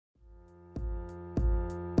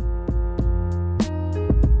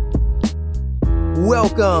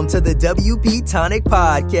Welcome to the WP Tonic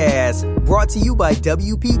Podcast, brought to you by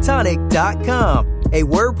WPTonic.com, a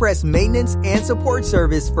WordPress maintenance and support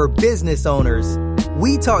service for business owners.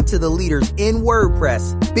 We talk to the leaders in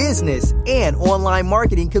WordPress, business, and online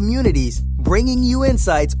marketing communities, bringing you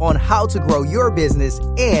insights on how to grow your business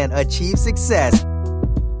and achieve success.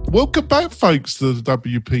 Welcome back, folks, to the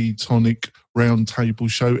WP Tonic Roundtable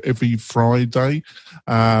Show every Friday.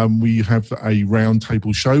 We have a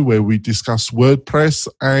roundtable show where we discuss WordPress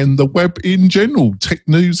and the web in general, tech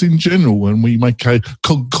news in general, and we make a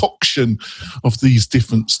concoction of these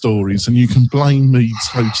different stories. And you can blame me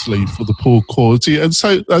totally for the poor quality. And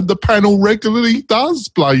so the panel regularly does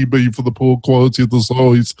blame me for the poor quality of the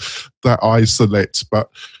stories that I select. But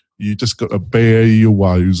you just got to bear your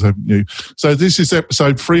woes, haven't you? So this is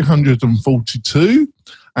episode 342,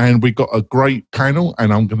 and we got a great panel,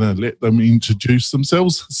 and I'm going to let them introduce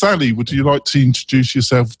themselves. Sally, would you like to introduce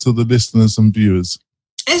yourself to the listeners and viewers?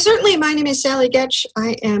 Certainly. My name is Sally Getch.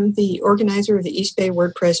 I am the organizer of the East Bay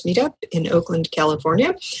WordPress Meetup in Oakland,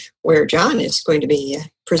 California, where John is going to be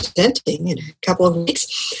presenting in a couple of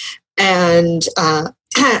weeks. And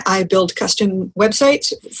I build custom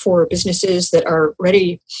websites for businesses that are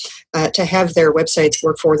ready to have their websites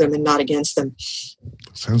work for them and not against them.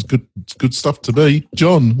 Sounds good. Good stuff to me.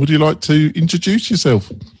 John, would you like to introduce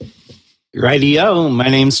yourself? Rightio. My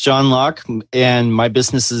name's John Locke, and my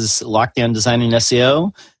business is Lockdown Design and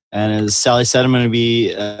SEO. And as Sally said, I'm going to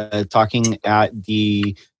be talking at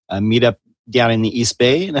the meetup down in the East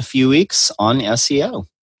Bay in a few weeks on SEO.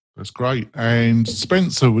 That's great. And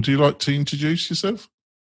Spencer, would you like to introduce yourself?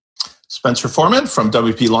 Spencer Foreman from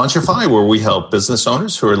WP Launchify, where we help business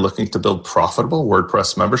owners who are looking to build profitable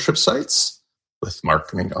WordPress membership sites with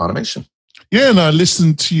marketing automation. Yeah, and I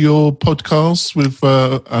listened to your podcast with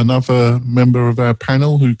another member of our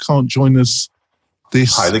panel who can't join us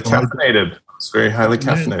this highly caffeinated. It's very highly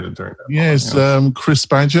caffeinated during that. Yes, Chris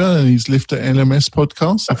Badger and his Lift at LMS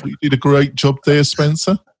podcast. I thought you did a great job there,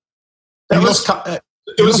 Spencer.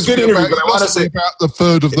 It was a good interview, but I want to say about the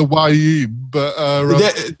third of the way in. But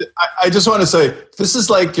I just want to say, this is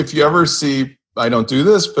like if you ever see, I don't do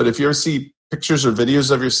this, but if you ever see pictures or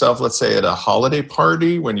videos of yourself, let's say at a holiday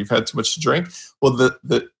party when you've had too much to drink, well,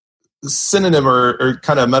 the synonym or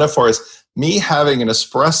kind of metaphor is me having an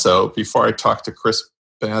espresso before I talk to Chris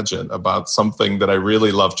Badgett about something that I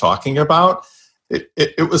really love talking about.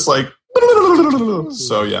 It was like,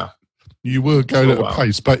 so yeah. You were going at a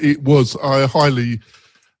pace, but it was, I highly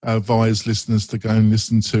advise listeners to go and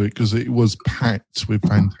listen to it because it was packed with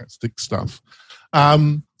fantastic stuff.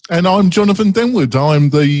 And I'm Jonathan Denwood.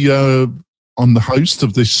 I'm the host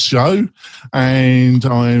of this show, and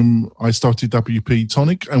I started WP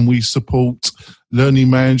Tonic, and we support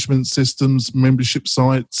learning management systems, membership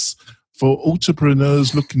sites for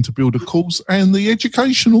entrepreneurs looking to build a course and the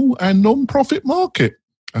educational and non-profit market.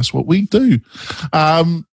 That's what we do.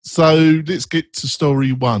 So let's get to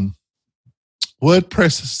story one.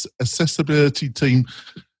 WordPress accessibility team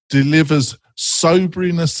delivers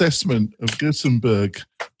sobering assessment of Gutenberg.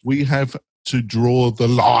 We have to draw the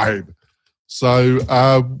line. So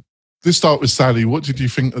let's start with Sally. What did you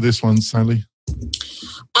think of this one, Sally?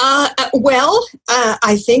 Well,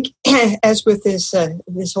 I think as with this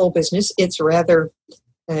whole business, it's rather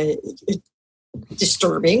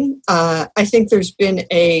disturbing. I think there's been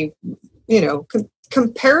a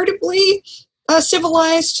comparatively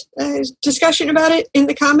civilized discussion about it in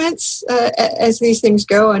the comments as these things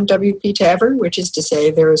go on WP Tavern, which is to say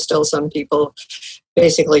there are still some people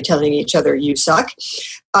basically telling each other you suck,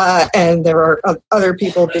 and there are other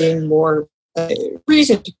people being more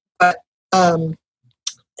reasoned. But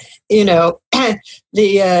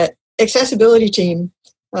the accessibility team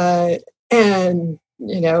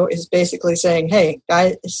is basically saying, hey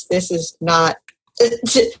guys, this is not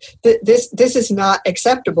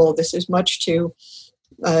acceptable. This is much too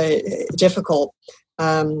difficult.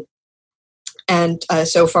 And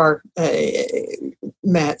so far,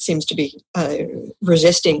 Matt seems to be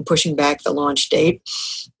resisting pushing back the launch date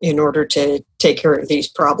in order to take care of these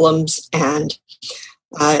problems. And,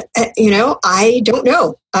 I don't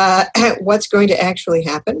know what's going to actually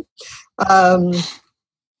happen.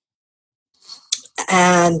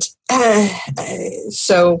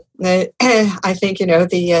 So I think,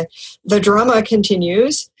 the drama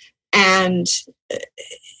continues. And,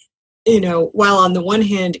 while on the one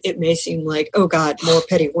hand, it may seem like, oh God, more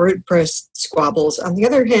petty WordPress squabbles. On the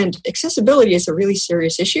other hand, accessibility is a really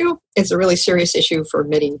serious issue. It's a really serious issue for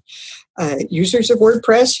many users of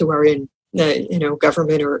WordPress who are in,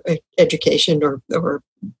 government or education or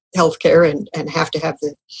healthcare and have to have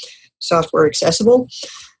the software accessible.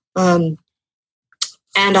 And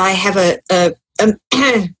I have a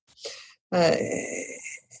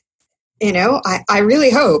I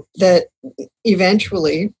really hope that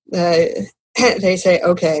eventually they say,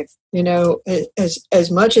 okay,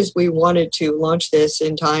 as much as we wanted to launch this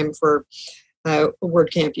in time for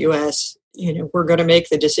WordCamp US, we're going to make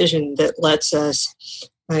the decision that lets us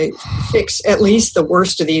fix at least the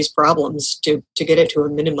worst of these problems to get it to a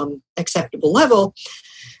minimum acceptable level,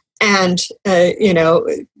 and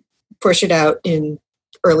push it out in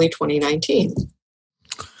early 2019.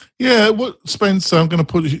 Yeah, Spencer, I'm going to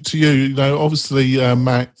put it to you. Obviously,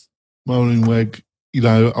 Matt Mullenweg,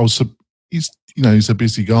 he's a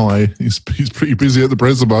busy guy. He's pretty busy at the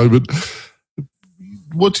present moment.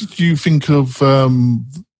 What did you think of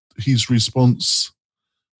his response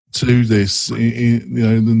to this?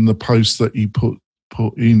 In the post that he put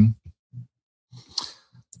in.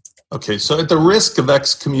 Okay, so at the risk of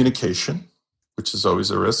excommunication, which is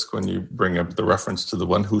always a risk when you bring up the reference to the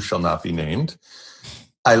one who shall not be named,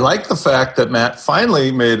 I like the fact that Matt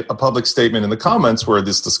finally made a public statement in the comments where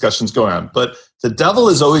this discussion's going on. But the devil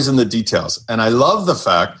is always in the details. And I love the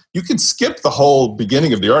fact you can skip the whole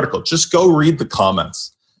beginning of the article. Just go read the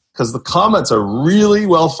comments, because the comments are really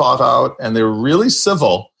well thought out and they're really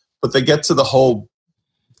civil, but they get to the whole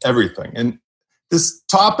everything. And this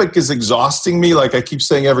topic is exhausting me, like I keep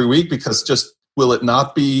saying every week, because just will it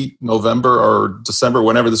not be November or December,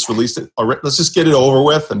 whenever this released? Let's just get it over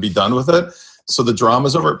with and be done with it. So the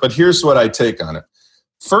drama's over. But here's what I take on it.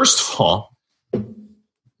 First of all,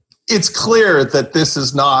 it's clear that this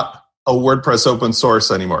is not a WordPress open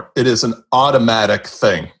source anymore. It is an automatic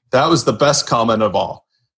thing. That was the best comment of all.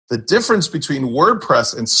 The difference between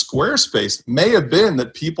WordPress and Squarespace may have been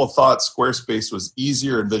that people thought Squarespace was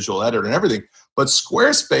easier in Visual Editor and everything, but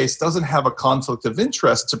Squarespace doesn't have a conflict of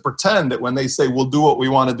interest to pretend that when they say we'll do what we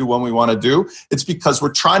want to do when we want to do, it's because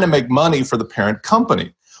we're trying to make money for the parent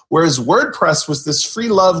company. Whereas WordPress was this free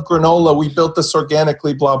love granola, we built this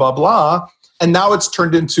organically, blah, blah, blah. And now it's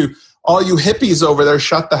turned into all you hippies over there,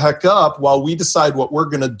 shut the heck up while we decide what we're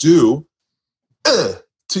going to do to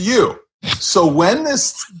you. So when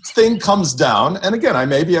this thing comes down, and again, I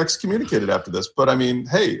may be excommunicated after this, but I mean,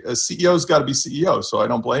 hey, a CEO's got to be CEO, so I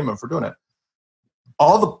don't blame him for doing it.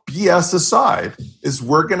 All the BS aside is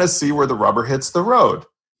we're going to see where the rubber hits the road.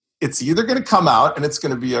 It's either going to come out and it's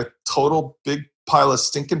going to be a total big pile of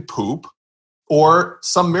stinking poop, or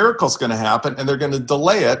some miracle's going to happen and they're going to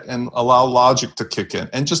delay it and allow logic to kick in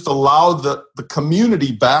and just allow the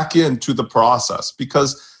community back into the process,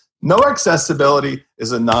 because no accessibility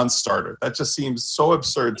is a non-starter. That just seems so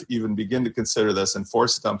absurd to even begin to consider this and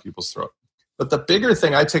force it down people's throat. But the bigger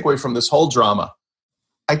thing I take away from this whole drama,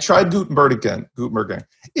 I tried Gutenberg again.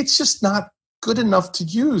 It's just not good enough to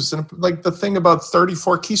use. And like the thing about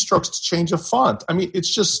 34 keystrokes to change a font. I mean,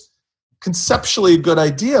 it's just conceptually a good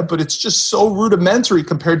idea, but it's just so rudimentary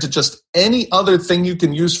compared to just any other thing you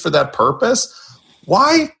can use for that purpose.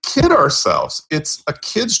 Why kid ourselves? It's a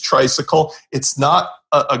kid's tricycle. It's not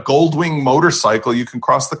a Goldwing motorcycle you can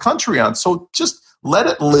cross the country on. So just let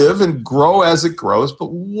it live and grow as it grows, but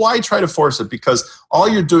why try to force it? Because all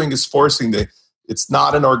you're doing is forcing it's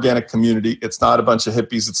not an organic community. It's not a bunch of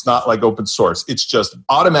hippies. It's not like open source. It's just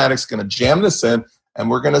Automattic's going to jam this in, and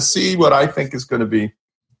we're going to see what I think is going to be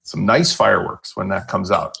some nice fireworks when that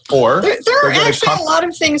comes out. Or there are actually a lot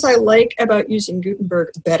of things I like about using Gutenberg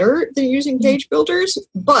better than using page builders,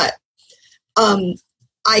 but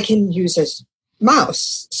I can use a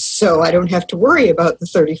mouse, so I don't have to worry about the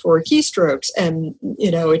 34 keystrokes. And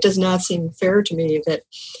it does not seem fair to me that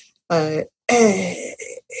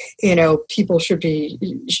people should be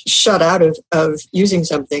shut out of using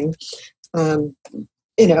something through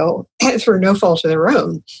no fault of their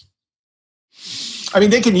own. I mean,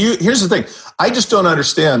 they can use. Here's the thing. I just don't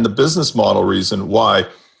understand the business model reason why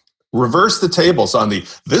reverse the tables on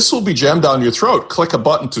this will be jammed down your throat. Click a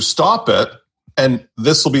button to stop it, and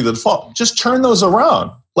this will be the default. Just turn those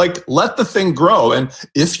around. Like, let the thing grow. And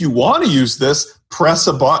if you want to use this, press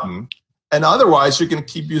a button. And otherwise, you're going to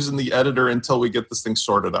keep using the editor until we get this thing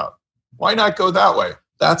sorted out. Why not go that way?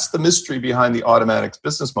 That's the mystery behind the Automattic's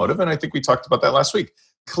business motive. And I think we talked about that last week.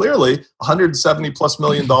 Clearly, $170+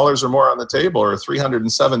 million or more on the table, or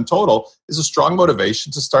 307 total, is a strong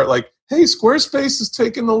motivation to start like, hey, Squarespace is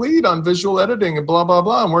taking the lead on visual editing and blah, blah,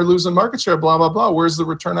 blah, and we're losing market share, blah, blah, blah. Where's the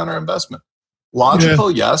return on our investment?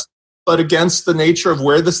 Logical, yes, but against the nature of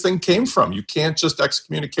where this thing came from. You can't just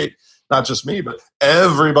excommunicate, not just me, but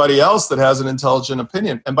everybody else that has an intelligent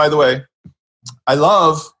opinion. And by the way, I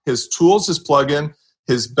love his tools, his plugin,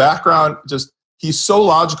 his background. Just he's so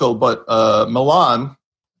logical. But Milan,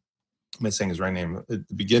 am I saying his right name at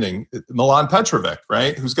the beginning? Milan Petrovic,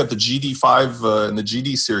 right? Who's got the GD5 and the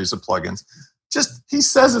GD series of plugins. he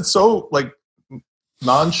says it so like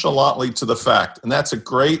nonchalantly to the fact. And that's a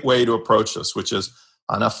great way to approach this, which is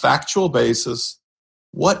on a factual basis,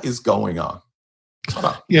 what is going on?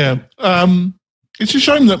 Yeah. It's a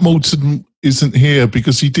shame that Morton isn't here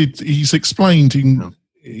because he's explained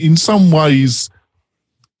in some ways.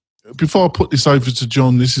 Before I put this over to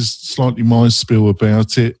John, this is slightly my spiel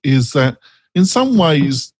about it, is that in some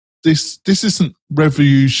ways this isn't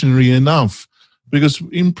revolutionary enough, because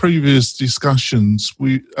in previous discussions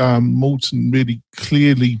Morton really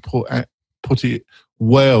clearly put it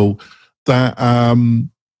well that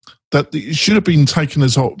it should have been taken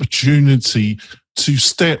as an opportunity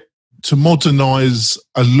to modernise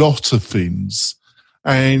a lot of things,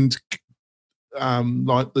 and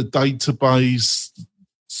like the database,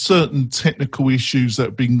 certain technical issues that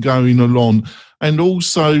have been going along, and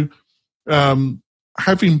also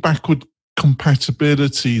having backward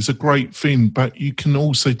compatibility is a great thing, but you can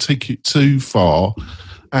also take it too far.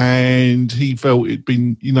 And he felt it'd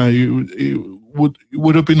been, it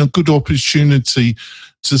would have been a good opportunity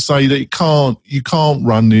to say that you can't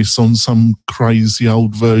run this on some crazy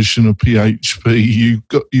old version of PHP.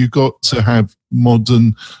 You got to have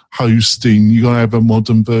modern hosting. You got to have a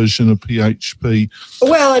modern version of PHP.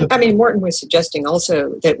 Well, I mean, Morton was suggesting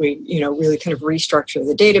also that we, really kind of restructure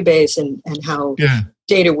the database and how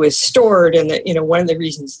data was stored, and that one of the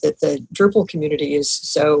reasons that the Drupal community is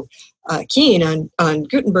so keen on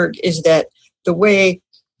Gutenberg is that the way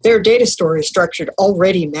their data store is structured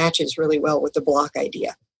already matches really well with the block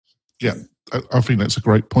idea. Yeah, I think that's a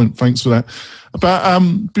great point. Thanks for that.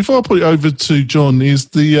 But before I put it over to John, is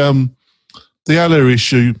the other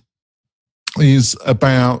issue is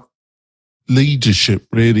about leadership,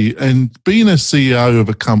 really. And being a CEO of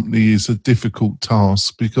a company is a difficult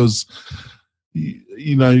task because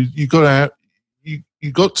you got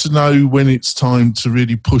to know when it's time to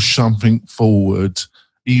really push something forward,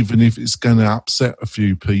 even if it's going to upset a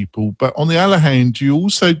few people. But on the other hand, you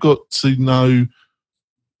also got to know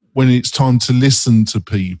when it's time to listen to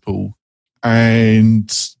people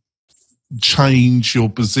and change your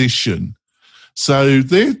position. So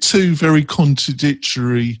they're two very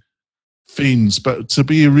contradictory things. But to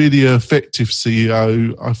be a really effective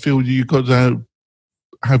CEO, I feel you've got to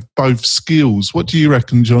have both skills. What do you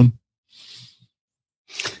reckon, John?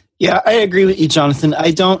 Yeah, I agree with you, Jonathan.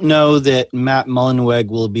 I don't know that Matt Mullenweg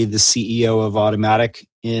will be the CEO of Automattic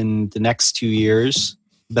in the next 2 years,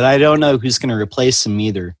 but I don't know who's going to replace him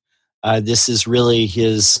either. This is really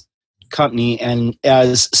his company, and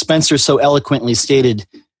as Spencer so eloquently stated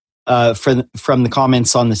from the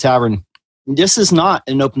comments on the tavern, this is not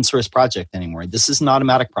an open source project anymore. This is an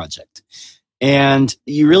Automattic project. And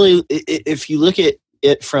you really, if you look at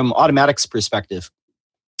it from Automattic's perspective,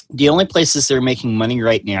 the only places they're making money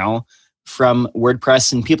right now from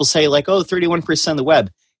WordPress, and people say like, 31% of the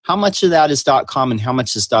web. How much of that is .com and how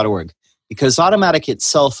much is .org? Because Automattic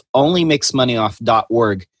itself only makes money off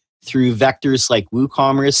 .org through vectors like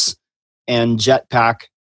WooCommerce and Jetpack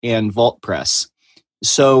and VaultPress.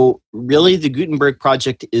 So really the Gutenberg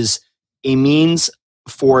project is a means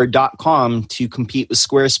for .com to compete with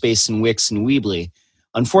Squarespace and Wix and Weebly.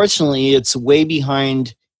 Unfortunately, it's way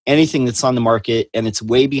behind anything that's on the market, and it's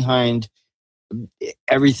way behind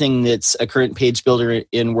everything that's a current page builder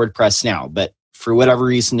in WordPress now. But for whatever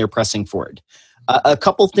reason, they're pressing forward. A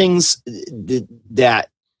couple things that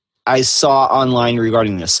I saw online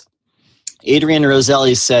regarding this. Adrian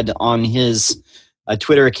Roselli said on his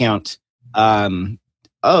Twitter account, and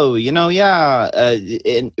with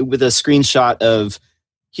a screenshot of,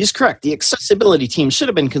 he's correct, the accessibility team should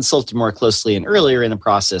have been consulted more closely and earlier in the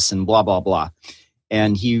process and blah, blah, blah.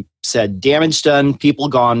 And he said, damage done, people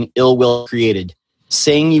gone, ill will created.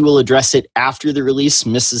 Saying you will address it after the release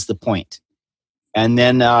misses the point. And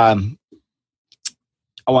then I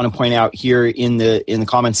want to point out here in the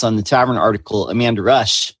comments on the Tavern article, Amanda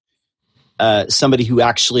Rush, somebody who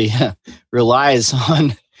actually relies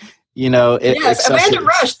on, yes, Amanda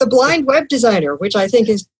Rush, the blind web designer, which I think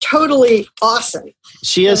is totally awesome.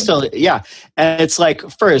 She is totally, yeah. And it's like,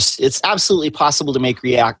 first, it's absolutely possible to make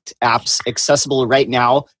React apps accessible right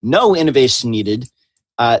now. No innovation needed.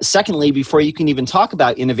 Secondly, before you can even talk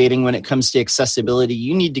about innovating when it comes to accessibility,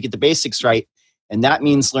 you need to get the basics right. And that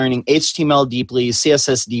means learning HTML deeply,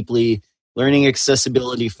 CSS deeply, learning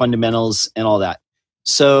accessibility fundamentals and all that.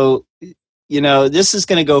 So, this is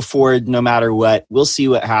going to go forward no matter what. We'll see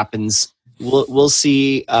what happens. We'll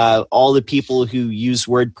see all the people who use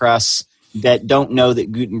WordPress that don't know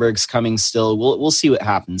that Gutenberg's coming still. We'll see what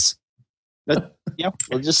happens. But yeah,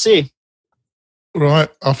 we'll just see. Right.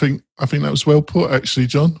 I think that was well put, actually,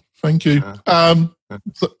 John. Thank you.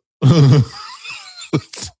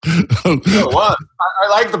 What? I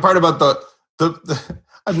like the part about the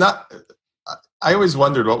I'm not. I always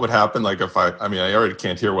wondered what would happen. Like if I already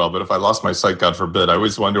can't hear well, but if I lost my sight, God forbid, I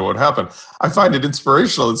always wonder what would happen. I find it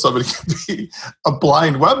inspirational that somebody can be a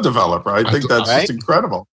blind web developer. I think that's just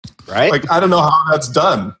incredible. Right? Like, I don't know how that's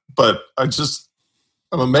done, but I'm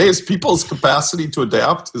amazed. People's capacity to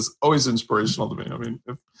adapt is always inspirational to me. I mean,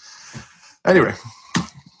 anyway.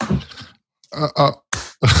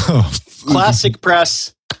 Classic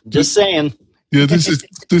press. Just saying. Yeah, this is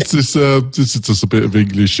just a bit of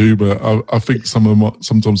English humour. I think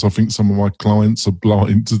sometimes I think some of my clients are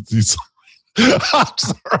blind to design. I'm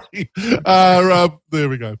sorry. There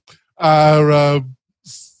we go.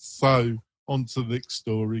 So on to the next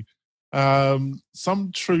story.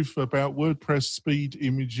 Some truth about WordPress speed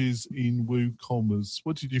images in WooCommerce.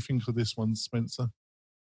 What did you think of this one, Spencer?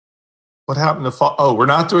 What happened to we're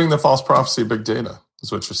not doing the false prophecy of big data, is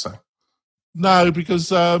what you're saying. No,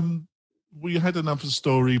 because we had another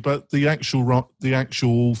story, but the actual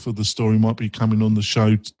author of the story might be coming on the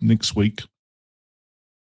show next week.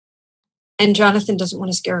 And Jonathan doesn't want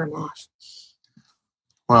to scare him off.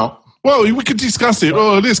 Well, we could discuss it.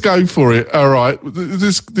 Oh, let's go for it. All right.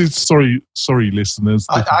 This sorry, listeners.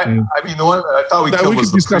 I mean, the one I thought we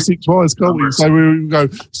could discuss it twice, can't we? So we go.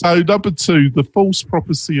 So number 2, the false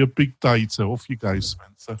prophecy of big data. Off you go,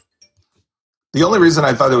 Spencer. The only reason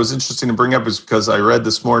I thought it was interesting to bring up is because I read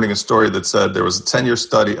this morning a story that said there was a 10-year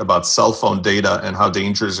study about cell phone data and how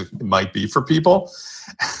dangerous it might be for people.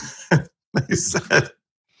 They said,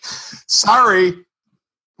 sorry,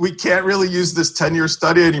 we can't really use this 10-year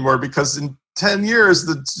study anymore because in 10 years,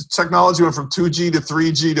 the technology went from 2G to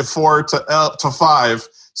 3G to 4 to 5.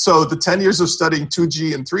 So the 10 years of studying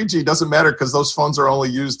 2G and 3G doesn't matter because those phones are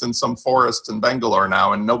only used in some forest in Bangalore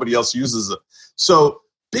now and nobody else uses it. So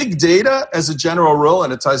big data, as a general rule,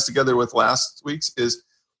 and it ties together with last week's, is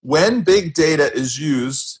when big data is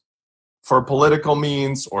used for political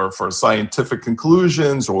means or for scientific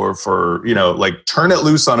conclusions or for, like turn it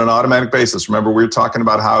loose on an automatic basis. Remember, we were talking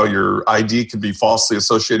about how your ID could be falsely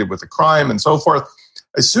associated with a crime and so forth.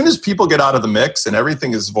 As soon as people get out of the mix and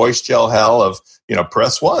everything is voice gel hell of,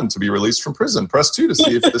 press 1 to be released from prison, press 2 to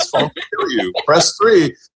see if this phone can kill you, press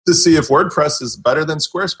 3 to see if WordPress is better than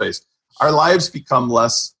Squarespace, our lives become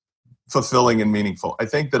less fulfilling and meaningful. I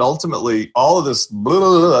think that ultimately all of this blah,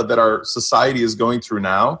 blah, blah, that our society is going through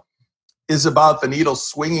now is about the needle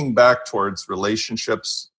swinging back towards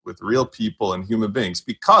relationships with real people and human beings.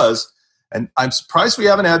 Because, and I'm surprised we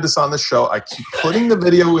haven't had this on the show, I keep putting the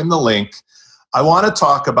video in the link. I want to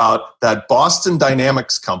talk about that Boston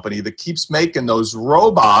Dynamics company that keeps making those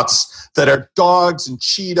robots that are dogs and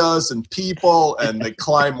cheetahs and people, and they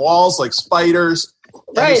climb walls like spiders.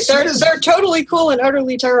 Right, they're totally cool and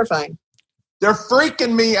utterly terrifying. They're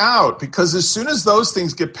freaking me out because as soon as those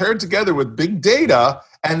things get paired together with big data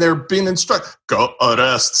and they're being instructed, go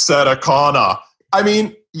arrest Sarah Connor. I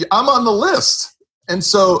mean, I'm on the list. And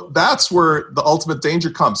so that's where the ultimate danger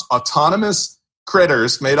comes. Autonomous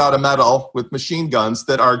critters made out of metal with machine guns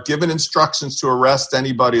that are given instructions to arrest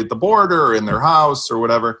anybody at the border or in their house or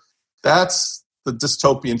whatever. That's the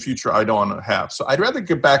dystopian future I don't want to have. So I'd rather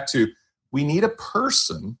get back to, we need a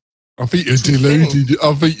person. I think you're deluded.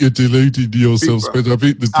 I think you're deluded yourself, but I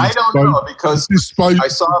think I don't know because I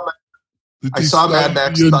saw Mad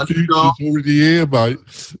Max Thunderdome. Already here, mate.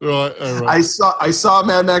 Right, all right. I saw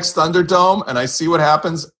Mad Max Thunderdome, and I see what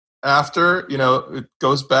happens after. It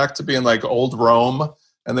goes back to being like old Rome,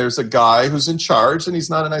 and there's a guy who's in charge, and he's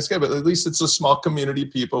not a nice guy, but at least it's a small community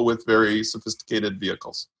of people with very sophisticated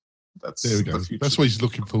vehicles. There we go. That's what he's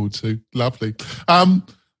looking forward to. Lovely.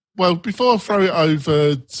 Well, before I throw it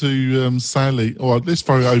over to Sally, or let's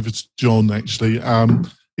throw it over to John, actually,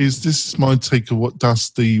 this is my take of what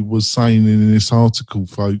Dusty was saying in this article,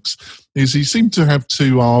 folks, is he seemed to have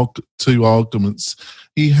two arguments.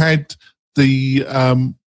 He had the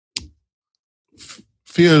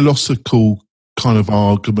theological kind of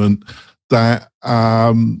argument that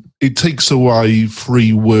it takes away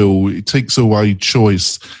free will, it takes away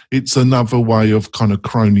choice. It's another way of kind of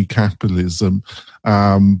crony capitalism,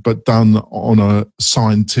 but done on a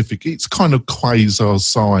scientific, it's kind of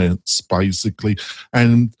quasi-science, basically.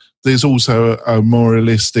 And there's also a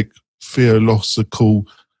moralistic, theological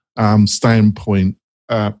standpoint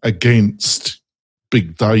against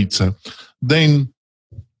big data. Then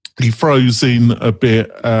he throws in a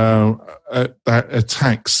bit that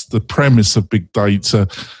attacks the premise of big data.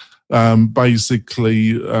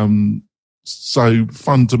 So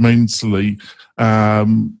fundamentally,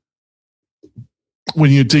 when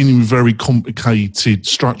you're dealing with very complicated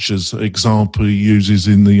structures, example he uses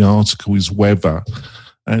in the article is weather.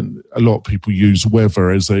 and a lot of people use weather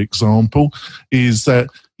as an example, is that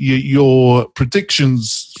your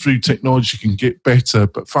predictions through technology can get better,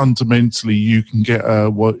 but fundamentally you can get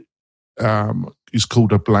what is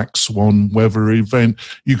called a black swan weather event.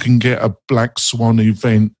 You can get a black swan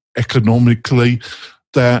event economically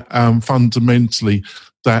that fundamentally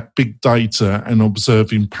that big data and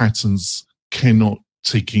observing patterns cannot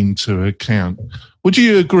take into account. Would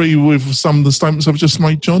you agree with some of the statements I've just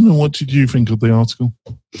made, John? And what did you think of the article?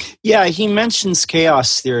 Yeah, he mentions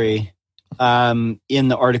chaos theory in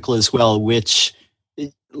the article as well, which,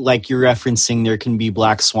 like you're referencing, there can be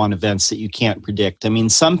black swan events that you can't predict. I mean,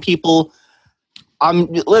 some people,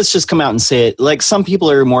 let's just come out and say it, like some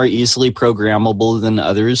people are more easily programmable than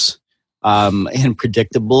others and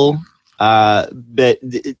predictable. But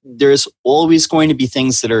there's always going to be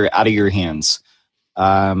things that are out of your hands.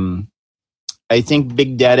 I think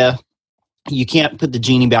big data, you can't put the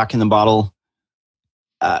genie back in the bottle.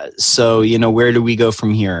 So, where do we go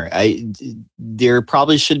from here? There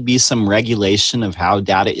probably should be some regulation of how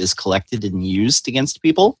data is collected and used against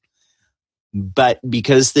people. But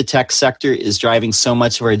because the tech sector is driving so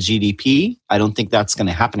much of our GDP, I don't think that's going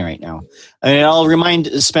to happen right now. I mean, I'll remind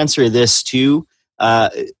Spencer of this too.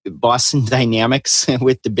 Boston Dynamics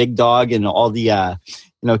with the big dog and all the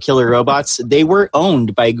killer robots, they were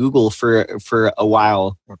owned by Google for a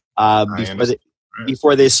while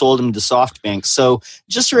before they sold them to SoftBank. So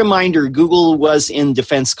just a reminder, Google was in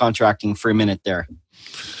defense contracting for a minute there.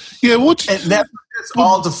 Yeah, it's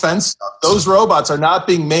all defense stuff. Those robots are not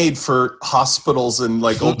being made for hospitals and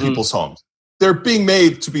old people's homes. They're being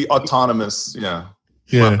made to be autonomous,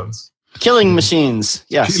 weapons. Killing machines.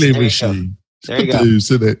 Yes. Killing machines. There you go.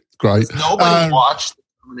 Isn't it? Great. Nobody watched the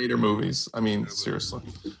Terminator movies. I mean, seriously.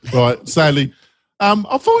 Right, Sally. I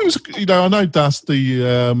thought it was, I know Dusty,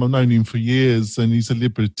 I've known him for years, and he's a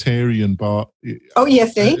libertarian, but... Oh, you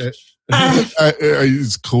think?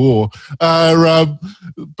 His core.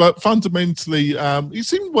 But fundamentally, it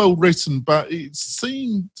seemed well written, but it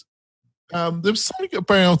seemed... there was something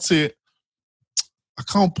about it, I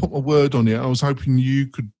can't put my word on it. I was hoping you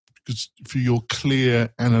could, because for your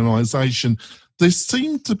clear analysation, there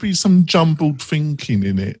seemed to be some jumbled thinking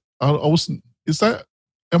in it. I wasn't...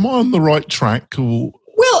 Am I on the right track? Or?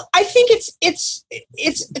 Well, I think it's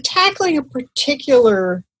tackling a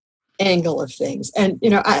particular angle of things, and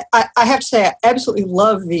I have to say I absolutely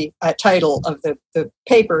love the title of the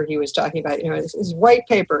paper he was talking about. His white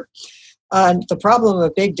paper on the problem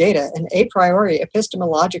of big data, an a priori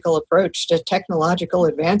epistemological approach to technological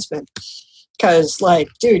advancement. Because,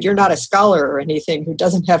 dude, you're not a scholar or anything who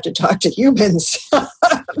doesn't have to talk to humans.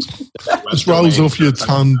 Just rolls off your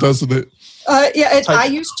tongue, doesn't it? I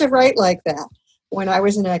used to write like that when I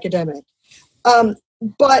was an academic.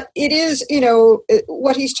 But it is,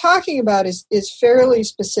 what he's talking about is fairly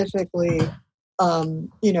specifically,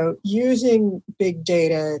 using big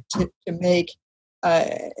data to make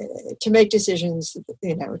decisions,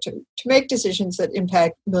 to make decisions that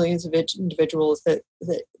impact millions of individuals that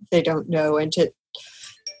they don't know, and to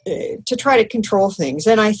try to control things.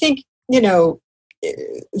 And I think,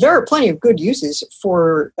 there are plenty of good uses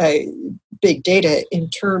for big data in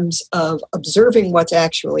terms of observing what's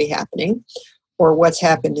actually happening or what's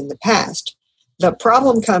happened in the past. The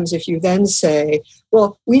problem comes if you then say,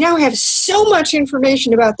 well, we now have so much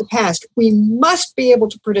information about the past, we must be able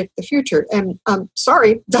to predict the future. And I'm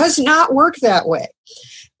sorry, does not work that way.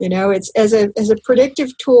 It's as a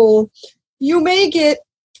predictive tool, you may get,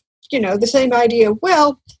 the same idea.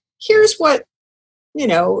 Well, here's what,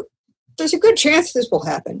 there's a good chance this will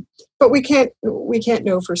happen, but we can't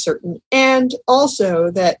know for certain. And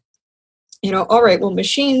also that, all right, well,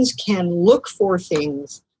 machines can look for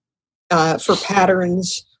things, for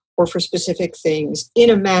patterns or for specific things in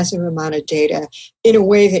a massive amount of data in a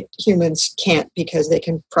way that humans can't, because they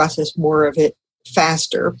can process more of it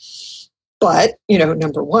faster. But,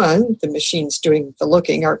 number one, the machines doing the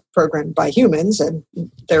looking are programmed by humans and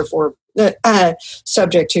therefore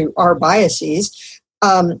subject to our biases.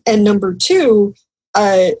 And number two,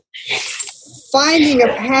 finding a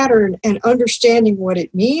pattern and understanding what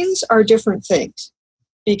it means are different things.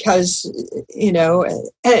 Because,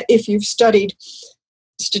 if you've studied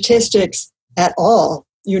statistics at all,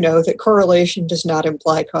 that correlation does not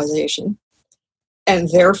imply causation. And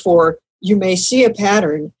therefore, you may see a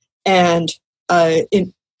pattern and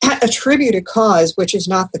attribute a cause which is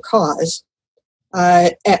not the cause.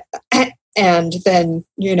 And then,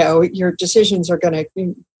 your decisions are going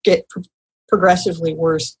to get progressively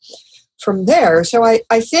worse from there. So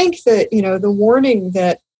I think that, the warning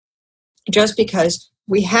that just because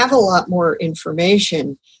we have a lot more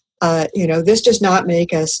information, this does not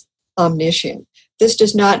make us omniscient. this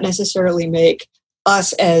does not necessarily make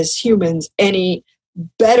us as humans any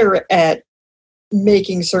better at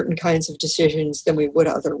making certain kinds of decisions than we would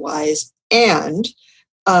otherwise. And,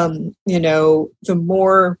 the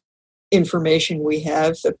more information we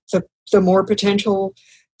have, the more potential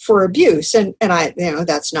for abuse. And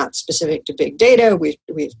that's not specific to big data.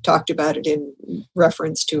 We've talked about it in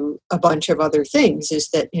reference to a bunch of other things, is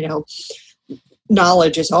that,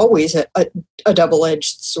 knowledge is always a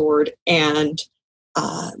double-edged sword, and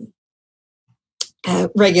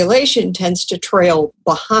regulation tends to trail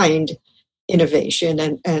behind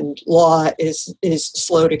innovation, and law is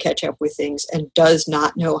slow to catch up with things and does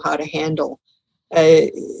not know how to handle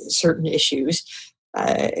certain issues.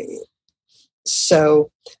 I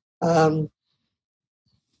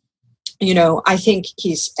think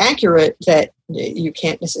he's accurate that you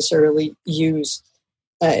can't necessarily use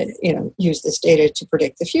this data to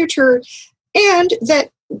predict the future, and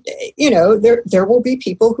that there will be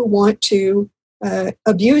people who want to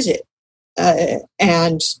abuse it,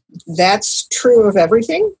 and that's true of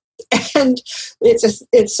everything. And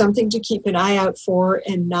it's something to keep an eye out for,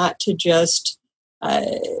 and not to just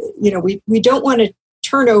we don't want to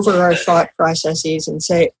turn over our thought processes and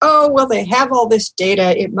say, oh, well, they have all this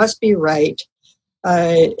data, it must be right,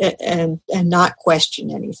 and not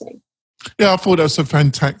question anything. Yeah, I thought that's a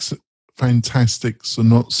fantastic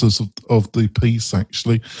synopsis of the piece,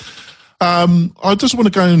 actually. I just want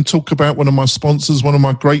to go and talk about one of my sponsors, one of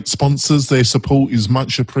my great sponsors. Their support is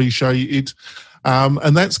much appreciated.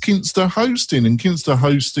 And that's Kinsta Hosting. And Kinsta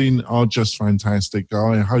Hosting are just fantastic.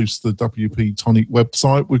 I host the WP Tonic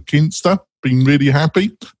website with Kinsta. Been really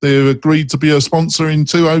happy. They've agreed to be a sponsor in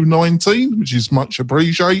 2019, which is much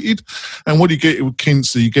appreciated. And what you get with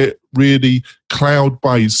Kinsta, you get really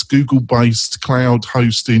cloud-based, Google-based cloud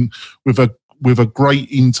hosting with a great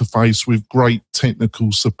interface, with great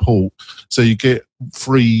technical support. So you get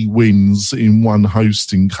 3 wins in one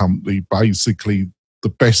hosting company, basically. The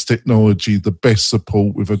best technology, the best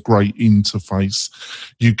support with a great interface.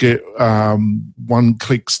 You get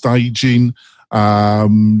one-click staging.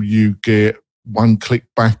 You get one-click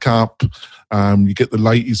backup. You get the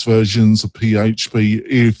latest versions of PHP.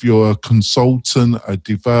 If you're a consultant, a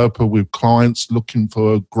developer with clients looking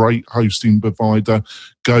for a great hosting provider,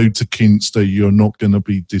 go to Kinsta. You're not going to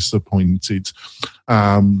be disappointed.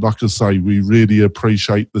 Like I say, we really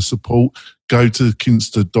appreciate the support. Go to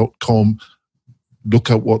kinsta.com.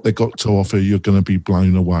 Look at what they got to offer. You're going to be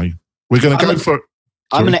blown away. We're going to go for it.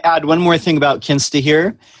 I'm going to add one more thing about Kinsta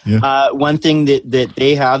here. Yeah. One thing that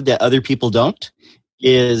they have that other people don't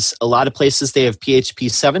is a lot of places they have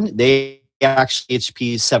PHP 7. They actually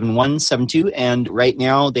PHP 7.1, 7.2, and right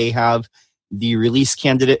now they have the release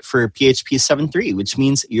candidate for PHP 7.3, which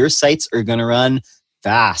means your sites are going to run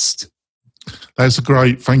fast. That's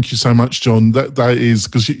great. Thank you so much, John. That is,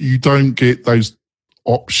 because you don't get those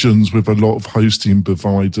options with a lot of hosting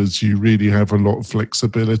providers. You really have a lot of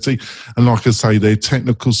flexibility, and like I say, their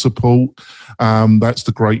technical support, that's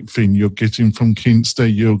the great thing you're getting from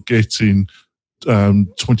Kinsta. You're getting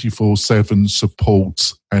 24/7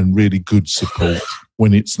 support, and really good support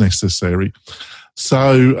when it's necessary.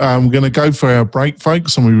 So we're going to go for our break,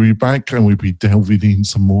 folks, and we'll be back, and we'll be delving in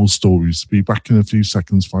some more stories. Be back in a few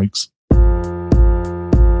seconds, folks.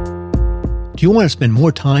 Do you want to spend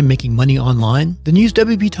more time making money online? Then use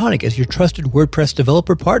WP Tonic as your trusted WordPress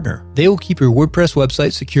developer partner. They will keep your WordPress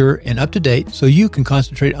website secure and up to date so you can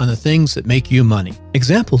concentrate on the things that make you money.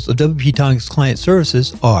 Examples of WP Tonic's client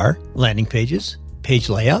services are landing pages, page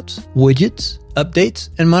layouts, widgets, updates,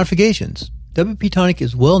 and modifications. WP Tonic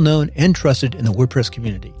is well known and trusted in the WordPress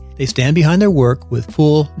community. They stand behind their work with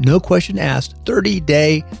full, no question asked,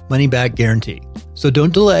 30-day money-back guarantee. So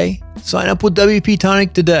don't delay. Sign up with WP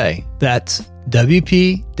Tonic today. That's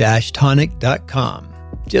WP-Tonic.com.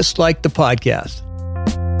 Just like the podcast.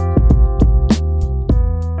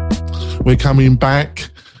 We're coming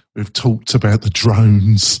back. We've talked about the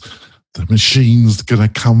drones, the machines going to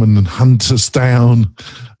come and hunt us down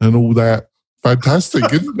and all that. Fantastic,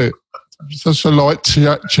 isn't it? Such a light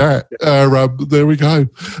chat. There we go.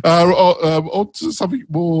 On to something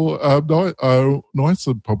more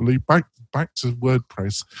nicer, probably. Back to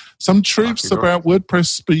WordPress. Some truths about WordPress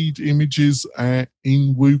speed images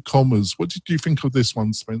in WooCommerce. What did you think of this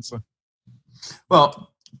one, Spencer?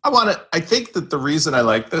 Well, I think that the reason I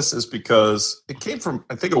like this is because it came from,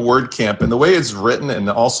 I think, a WordCamp, and the way it's written and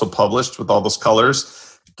also published with all those colors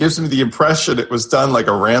gives me the impression it was done like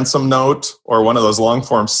a ransom note or one of those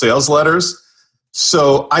long-form sales letters.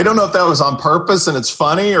 So I don't know if that was on purpose and it's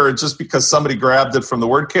funny, or just because somebody grabbed it from the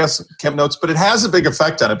WordCamp notes, but it has a big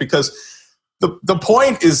effect on it, because the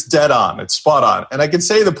point is dead on. It's spot on. And I can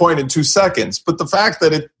say the point in 2 seconds, but the fact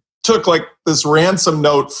that it took like this ransom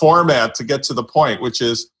note format to get to the point, which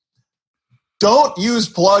is don't use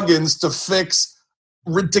plugins to fix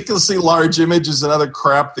ridiculously large images and other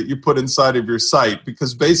crap that you put inside of your site,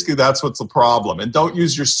 because basically that's what's the problem. And don't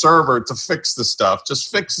use your server to fix the stuff.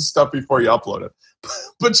 Just fix the stuff before you upload it.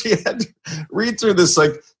 But you had to read through this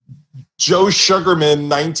like Joe Sugarman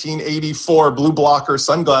 1984 blue blocker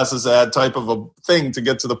sunglasses ad type of a thing to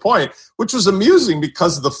get to the point, which was amusing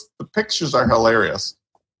because the pictures are hilarious.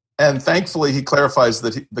 And thankfully, he clarifies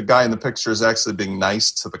that the guy in the picture is actually being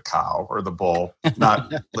nice to the cow or the bull. It's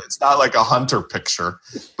not like a hunter picture.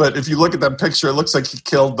 But if you look at that picture, it looks like he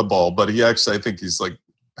killed the bull, but he actually, I think he's like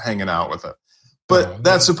hanging out with it. But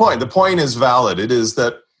that's the point. The point is valid. It is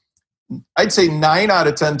that I'd say 9 out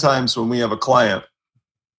of 10 times when we have a client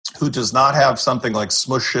who does not have something like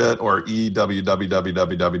Smush It or www.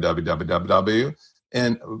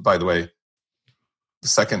 And by the way, the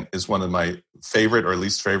second is one of my favorite or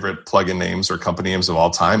least favorite plugin names or company names of all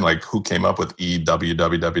time. Like, who came up with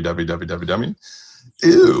www?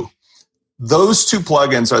 Ew. Those 2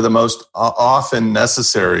 plugins are the most often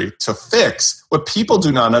necessary to fix what people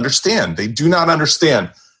do not understand. They do not understand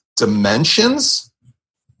dimensions,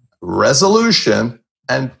 resolution,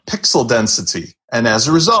 and pixel density. And as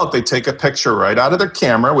a result, they take a picture right out of their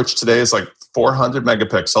camera, which today is like 400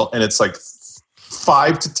 megapixel, and it's like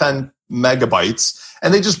 5 to 10 megabytes,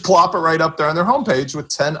 and they just plop it right up there on their homepage with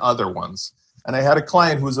 10 other ones. And I had a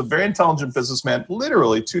client who was a very intelligent businessman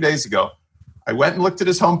literally 2 days ago. I went and looked at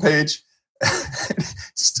his homepage,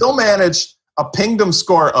 still managed a pingdom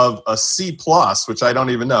score of a C+, which I don't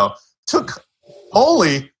even know. Took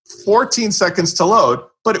only 14 seconds to load,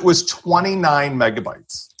 but it was 29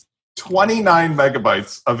 megabytes. 29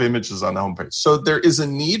 megabytes of images on the homepage. So there is a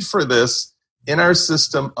need for this in our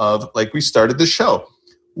system of, like we started the show.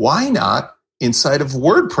 Why not inside of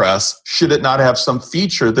WordPress? Should it not have some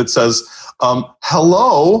feature that says,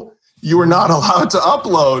 hello, you are not allowed to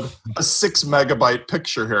upload a 6 megabyte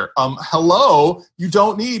picture here. Hello, you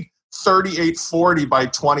don't need 3840 by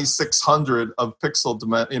 2600 of pixel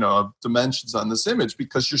of dimensions on this image,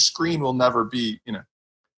 because your screen will never be,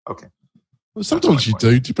 okay. Well, sometimes you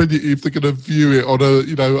do, depending if they're going to view it on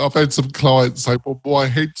a, I've had some clients say, well, my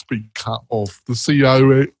head's been cut off. The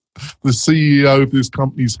CEO of this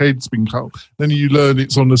company's head's been cut off. Then you learn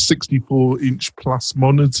it's on a 64-inch plus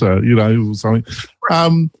monitor, or something.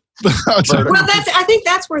 Well, I think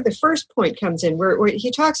that's where the first point comes in, where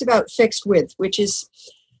he talks about fixed width, which is,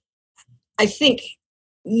 I think,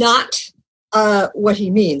 not what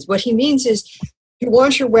he means. What he means is you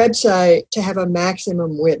want your website to have a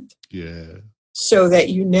maximum width. Yeah. So that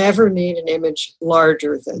you never need an image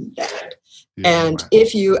larger than that. Yeah, and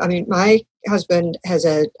right. My husband has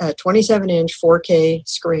a 27-inch 4K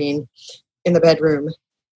screen in the bedroom,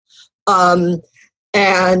 and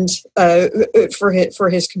for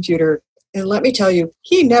his computer. And let me tell you,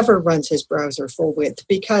 he never runs his browser full width,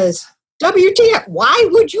 because WTF? Why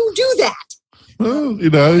would you do that? Well,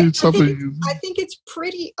 I think it's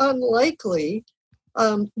pretty unlikely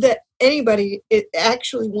that anybody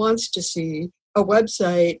actually wants to see a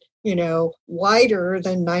website, wider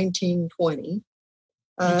than 1920. You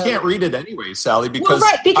can't read it anyway, Sally, because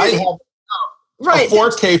I have a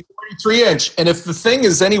 4K 43-inch, and if the thing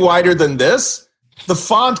is any wider than this, the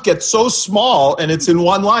font gets so small and it's in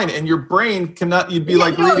one line, and your brain cannot. You'd be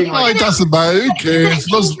reading. It doesn't matter. Who cares?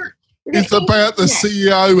 It's about the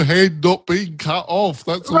CEO head not being cut off.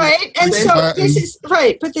 That's right. And so this is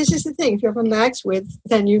right. But this is the thing. If you have a max width,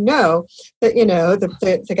 then that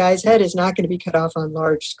the guy's head is not going to be cut off on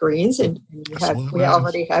large screens, and we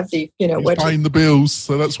already have the He's paying the bills,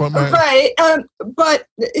 so that's what matters. Right. But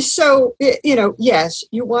so yes,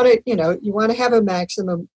 you want to have a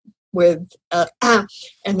maximum width, and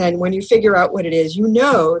then when you figure out what it is,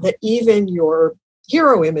 that even your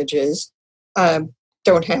hero images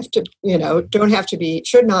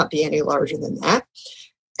should not be any larger than that.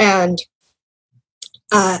 And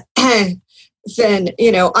then,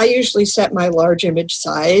 I usually set my large image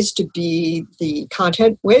size to be the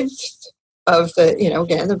content width of the,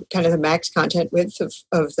 again, the kind of the max content width of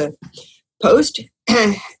the post.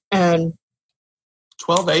 And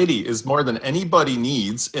 1280 is more than anybody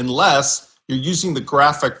needs, unless you're using the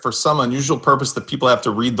graphic for some unusual purpose that people have to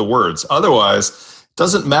read the words. Otherwise,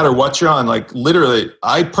 doesn't matter what you're on. Like, literally,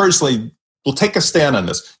 I personally will take a stand on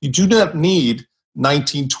this. You do not need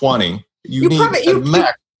 1920. You need a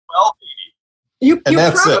Mac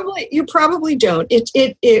 1280. You probably don't.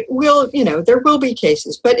 It will, there will be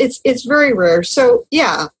cases, but it's very rare. So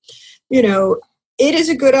yeah, it is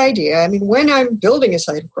a good idea. I mean, when I'm building a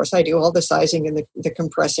site, of course, I do all the sizing and the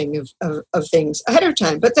compressing of things ahead of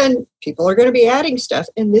time. But then people are going to be adding stuff.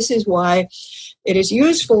 And this is why it is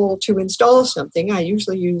useful to install something. I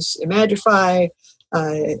usually use Imagify,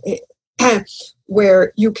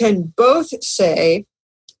 where you can both say,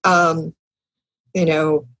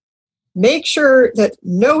 make sure that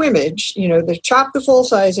no image, chop the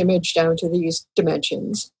full-size image down to these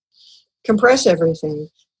dimensions, compress everything,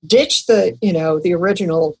 ditch the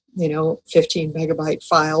original, 15 megabyte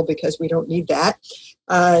file because we don't need that,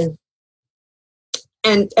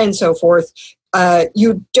 and so forth.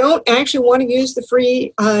 You don't actually want to use the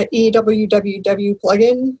free EWWW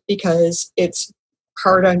plugin because it's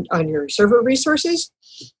hard on your server resources.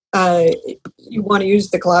 You want to use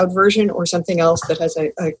the cloud version or something else that has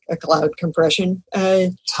a cloud compression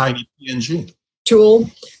tiny PNG tool.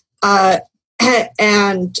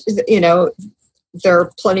 And, there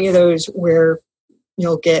are plenty of those where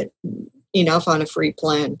you'll get enough on a free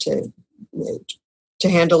plan to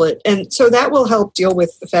handle it. And so that will help deal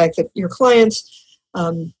with the fact that your clients,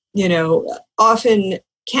 often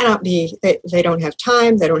cannot be, they don't have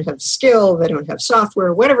time, they don't have skill, they don't have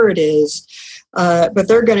software, whatever it is, but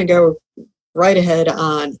they're going to go right ahead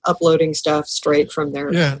on uploading stuff straight from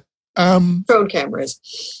their phone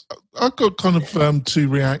cameras. I've got kind of two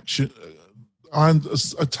reactions. I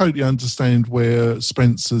totally understand where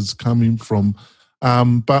Spencer's coming from,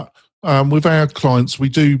 but with our clients, we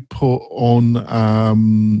do put on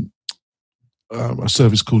a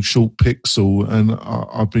service called Short Pixel, and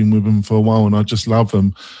I've been with them for a while, and I just love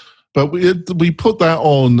them. But we put that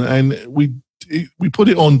on, and we put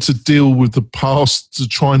it on to deal with the past, to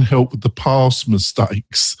try and help with the past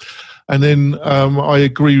mistakes. And then I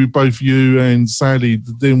agree with both you and Sally.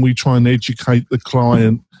 Then we try and educate the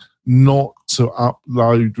client not to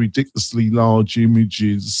upload ridiculously large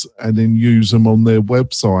images and then use them on their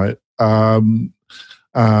website. Then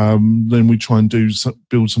we try and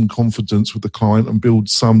build some confidence with the client and build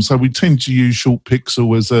some. So we tend to use Short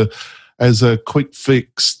Pixel as a quick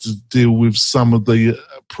fix to deal with some of the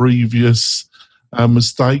previous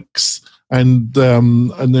mistakes. And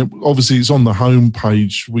then obviously it's on the home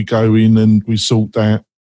page. We go in and we sort that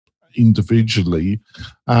individually.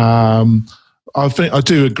 I think I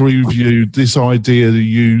do agree with you. This idea of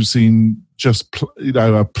using just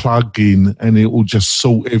a plug-in and it will just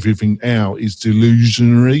sort everything out is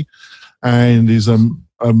delusionary and is a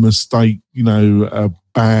mistake. A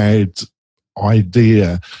bad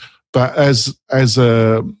idea. But as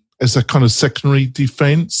a kind of secondary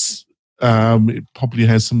defence, it probably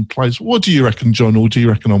has some place. What do you reckon, John? Or do you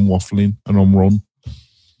reckon I'm waffling and I'm wrong?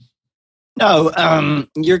 No,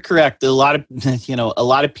 you're correct. A lot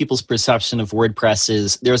of people's perception of WordPress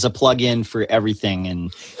is there's a plugin for everything,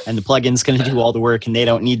 and the plugin's going to do all the work, and they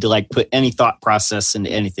don't need to put any thought process into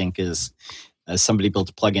anything because somebody built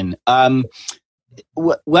a plugin.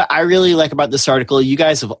 What I really like about this article, you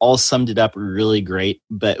guys have all summed it up really great.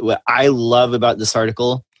 But what I love about this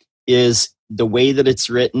article is the way that it's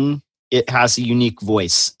written. It has a unique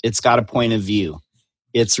voice. It's got a point of view.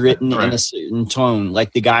 It's written in a certain tone.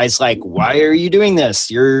 Like the guy's like, why are you doing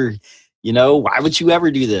this? Why would you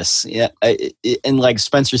ever do this? Yeah, and like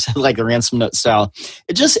Spencer said, like a ransom note style.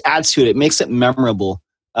 It just adds to it. It makes it memorable.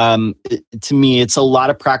 To me, it's a lot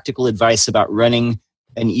of practical advice about running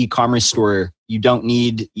an e-commerce store. You don't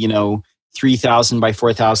need, 3,000 by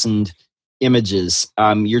 4,000 images.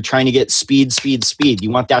 You're trying to get speed.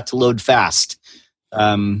 You want that to load fast.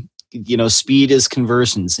 Speed is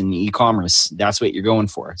conversions in e-commerce. That's what you're going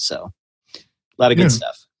for. So a lot of good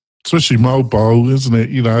stuff. Especially mobile, isn't it?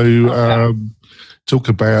 Talk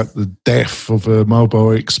about the death of a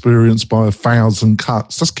mobile experience by 1,000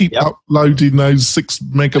 cuts. Let's keep uploading those 6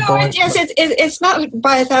 megabytes. No, yes, it's not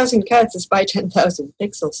by 1,000 cuts. It's by 10,000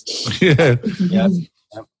 pixels. Yeah.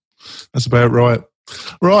 That's about right.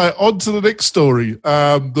 Right, on to the next story.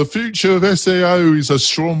 The future of SEO is a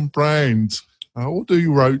strong brand. What do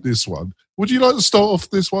you wrote this one? Would you like to start off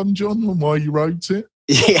this one, John, on why you wrote it?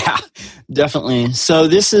 Yeah, definitely. So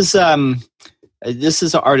this is an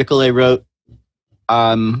article I wrote.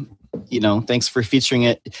 Thanks for featuring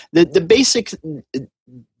it.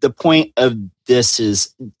 The point of this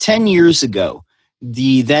is 10 years ago,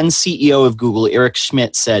 the then CEO of Google, Eric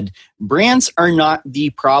Schmidt, said, brands are not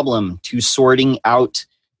the problem to sorting out,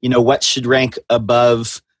 what should rank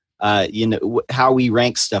above how we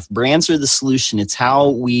rank stuff. Brands are the solution. It's how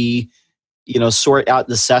we, sort out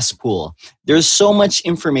the cesspool. There's so much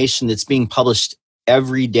information that's being published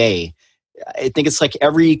every day. I think it's like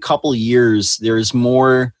every couple years, there's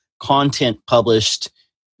more content published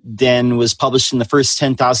than was published in the first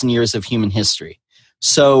 10,000 years of human history.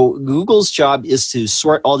 So Google's job is to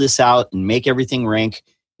sort all this out and make everything rank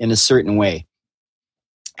in a certain way.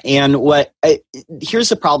 And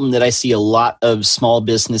here's a problem that I see a lot of small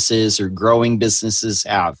businesses or growing businesses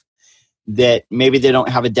have, that maybe they don't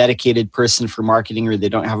have a dedicated person for marketing, or they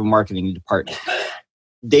don't have a marketing department.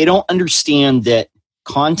 They don't understand that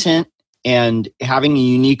content and having a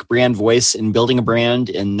unique brand voice and building a brand,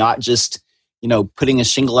 and not just, putting a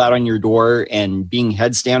shingle out on your door and being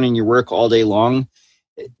heads down in your work all day long.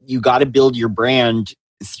 You got to build your brand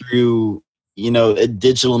through, a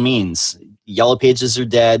digital means. Yellow pages are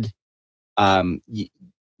dead.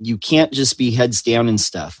 You can't just be heads down and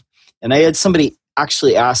stuff. And I had somebody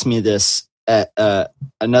actually ask me this at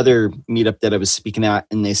another meetup that I was speaking at,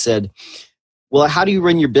 and they said, well, how do you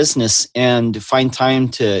run your business and find time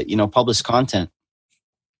to, publish content?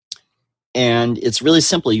 And it's really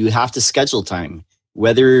simple. You have to schedule time,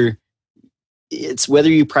 whether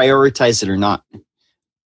you prioritize it or not.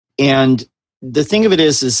 And the thing of it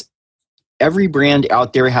is every brand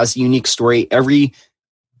out there has a unique story. Every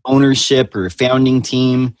ownership or founding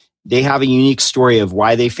team, they have a unique story of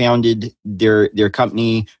why they founded their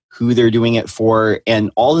company, who they're doing it for, and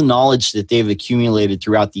all the knowledge that they've accumulated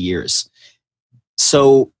throughout the years.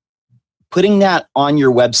 So putting that on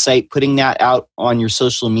your website, putting that out on your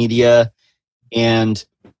social media, and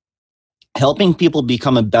helping people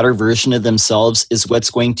become a better version of themselves is what's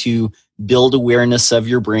going to build awareness of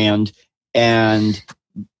your brand and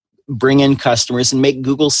bring in customers and make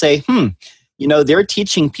Google say, they're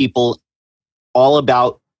teaching people all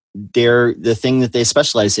about the thing that they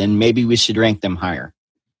specialize in. Maybe we should rank them higher.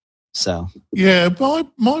 So yeah,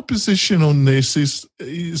 my position on this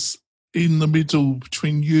is in the middle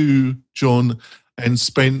between you, John, and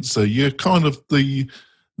Spencer. You're kind of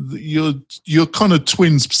you're kind of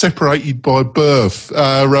twins separated by birth.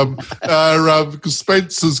 Because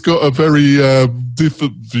Spencer's got a very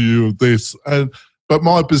different view of this, but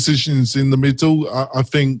my position is in the middle. I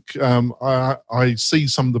think I see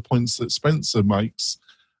some of the points that Spencer makes,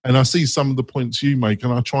 and I see some of the points you make,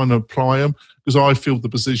 and I try and apply them because I feel the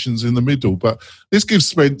position's in the middle. But let's give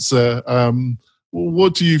Spencer.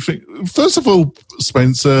 What do you think? First of all,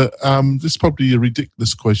 Spencer, this is probably a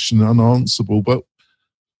ridiculous question, unanswerable, but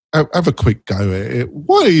have a quick go at it.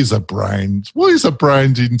 What is a brand? What is a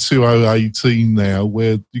brand in 2018 now,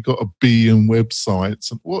 where you got 1 billion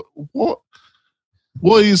websites? What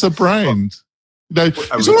is a brand?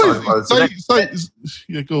 It's always,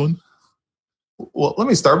 yeah, go on. Well, let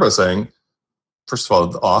me start by saying, first of all,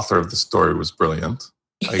 the author of the story was brilliant.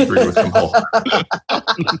 I agree with him wholeheartedly.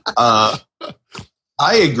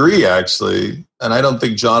 I agree, actually, and I don't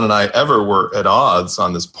think John and I ever were at odds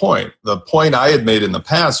on this point. The point I had made in the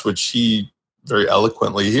past, which he very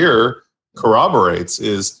eloquently here corroborates,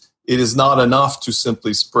 is it is not enough to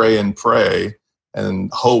simply spray and pray and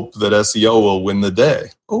hope that SEO will win the day.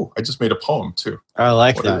 Oh, I just made a poem, too. I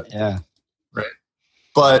like that, yeah. Right.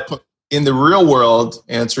 But in the real world,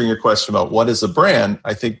 answering your question about what is a brand,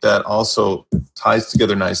 I think that also ties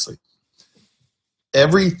together nicely.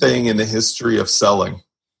 Everything in the history of selling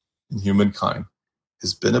in humankind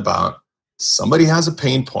has been about somebody has a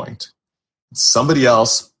pain point. Somebody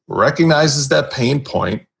else recognizes that pain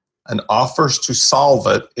point and offers to solve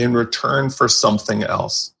it in return for something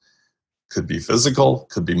else. Could be physical,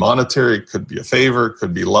 could be monetary, could be a favor,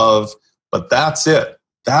 could be love, but that's it.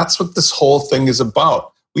 That's what this whole thing is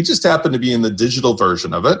about. We just happen to be in the digital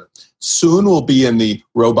version of it. Soon we'll be in the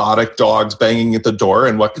robotic dogs banging at the door,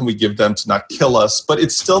 and what can we give them to not kill us? But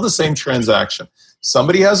it's still the same transaction.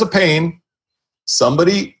 Somebody has a pain.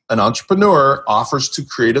 Somebody, an entrepreneur, offers to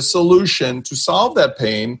create a solution to solve that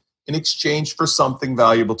pain in exchange for something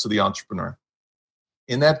valuable to the entrepreneur.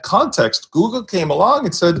 In that context, Google came along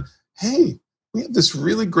and said, hey, we have this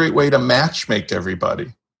really great way to matchmake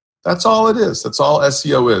everybody. That's all it is. That's all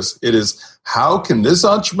SEO is. It is, how can this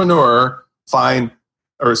entrepreneur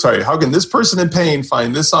how can this person in pain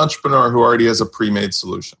find this entrepreneur who already has a pre-made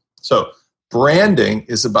solution? So branding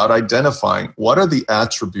is about identifying what are the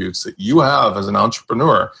attributes that you have as an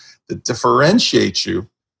entrepreneur that differentiate you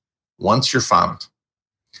once you're found.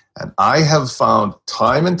 And I have found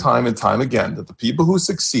time and time and time again that the people who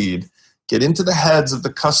succeed get into the heads of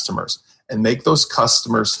the customers and make those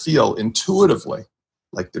customers feel intuitively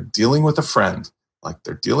like they're dealing with a friend, like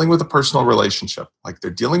they're dealing with a personal relationship, like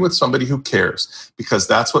they're dealing with somebody who cares, because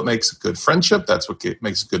that's what makes a good friendship. That's what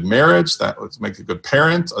makes a good marriage. That's what makes a good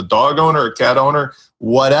parent, a dog owner, a cat owner,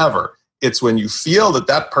 whatever. It's when you feel that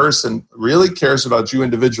that person really cares about you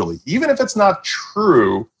individually. Even if it's not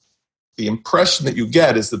true, the impression that you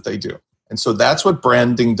get is that they do. And so that's what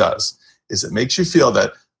branding does, is it makes you feel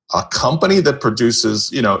that a company that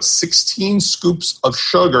produces, 16 scoops of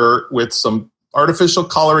sugar with some artificial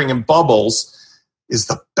coloring and bubbles is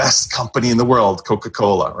the best company in the world,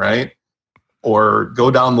 Coca-Cola, right? Or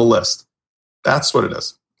go down the list. That's what it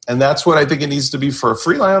is. And that's what I think it needs to be for a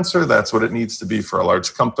freelancer. That's what it needs to be for a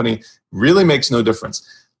large company. Really makes no difference.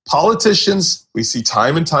 Politicians, we see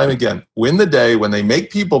time and time again, win the day when they make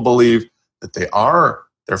people believe that they are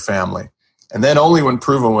their family. And then only when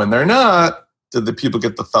proven when they're not, did the people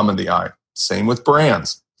get the thumb in the eye. Same with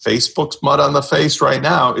brands. Facebook's mud on the face right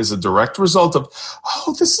now is a direct result of,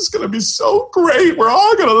 this is going to be so great. We're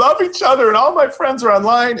all going to love each other and all my friends are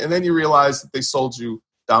online. And then you realize that they sold you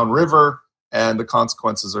downriver and the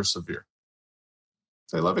consequences are severe.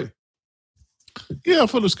 Say, Levy. Yeah, I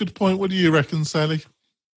thought it was a good point. What do you reckon, Sally?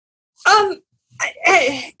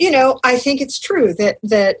 I think it's true that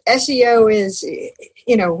SEO is,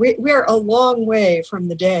 we're a long way from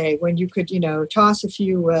the day when you could, toss a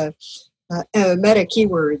few meta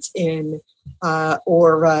keywords in,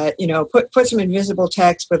 or put some invisible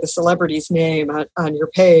text with a celebrity's name on your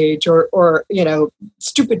page, or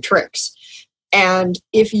stupid tricks. And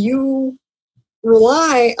if you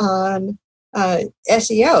rely on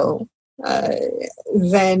SEO,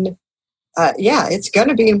 then it's going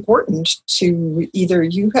to be important to either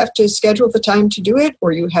you have to schedule the time to do it,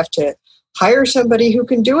 or you have to hire somebody who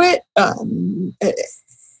can do it. And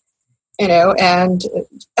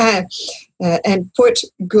put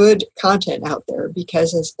good content out there,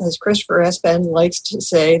 because as Christopher Espen likes to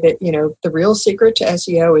say, that the real secret to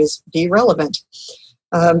SEO is be relevant.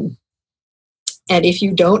 And if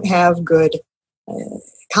you don't have good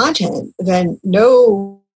content, then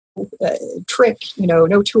no trick,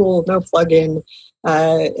 no tool, no plugin,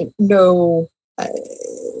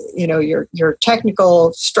 your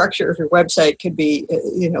technical structure of your website could be,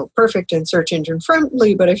 perfect and search engine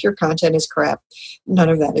friendly, but if your content is crap, none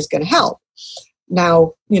of that is going to help.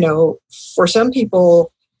 Now, for some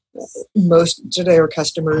people, most of their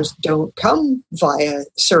customers don't come via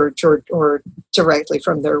search or directly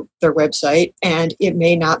from their website, and it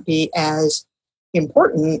may not be as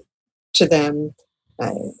important to them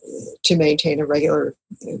to maintain a regular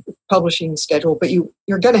publishing schedule, but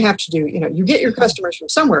you're going to have to do, you get your customers from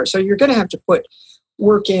somewhere, so you're going to have to put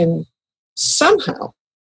work in somehow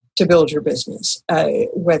to build your business,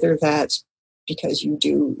 whether that's because you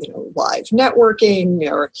do, live networking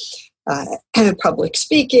or public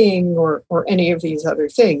speaking or any of these other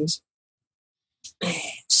things.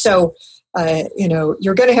 So,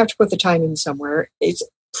 you're going to have to put the time in somewhere. It's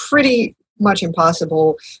pretty much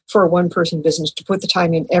impossible for a one-person business to put the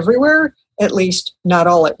time in everywhere, at least not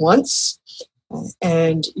all at once.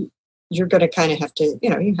 And you're going to kind of have to,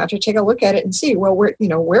 you have to take a look at it and see, well,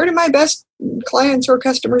 where do my best clients or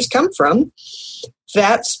customers come from?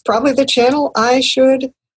 That's probably the channel I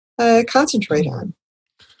should concentrate on.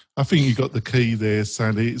 I think you got the key there,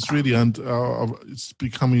 Sally. It's really, it's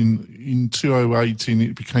becoming, in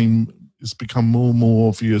 2018, it's become more and more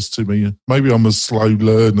obvious to me. Maybe I'm a slow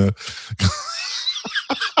learner.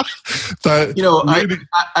 Really,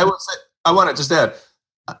 I would say, I want to just add,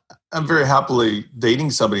 I'm very happily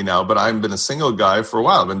dating somebody now, but I've been a single guy for a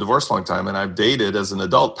while. I've been divorced a long time, and I've dated as an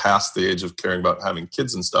adult past the age of caring about having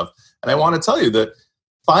kids and stuff. And I want to tell you that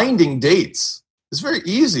finding dates is very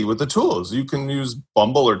easy with the tools. You can use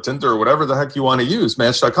Bumble or Tinder or whatever the heck you want to use,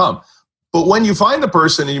 Match.com. But when you find the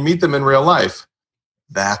person and you meet them in real life,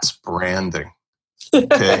 that's branding.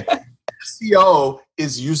 Okay. SEO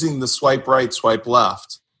is using the swipe right, swipe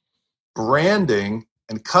left. Branding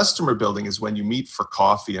and customer building is when you meet for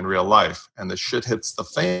coffee in real life and the shit hits the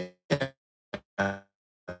fan.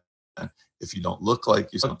 If you don't look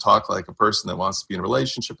like you don't talk like a person that wants to be in a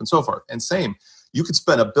relationship and so forth. And same, you could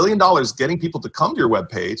spend $1 billion getting people to come to your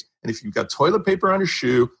webpage, and if you've got toilet paper on your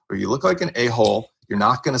shoe or you look like an a-hole, you're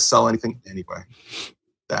not going to sell anything anyway.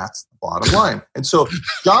 That's the bottom line. And so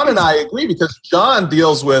John and I agree, because John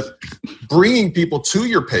deals with bringing people to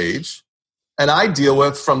your page, and I deal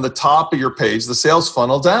with from the top of your page, the sales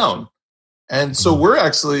funnel down. And so we're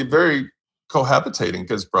actually very cohabitating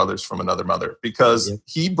because brothers from another mother, because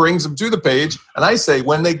he brings them to the page, and I say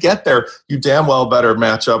when they get there, you damn well better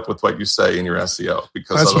match up with what you say in your SEO,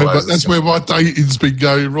 because that's where my dating's been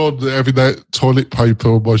going on, having that toilet paper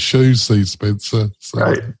on my shoes, see, Spencer. So.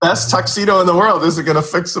 Right, best tuxedo in the world isn't going to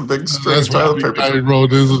fix a big string of toilet paper. Going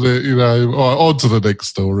wrong, isn't it? On to the next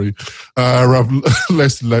story.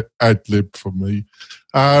 Less ad lib from me.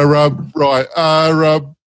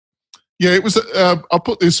 Yeah, it was. I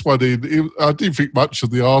put this one in. I didn't think much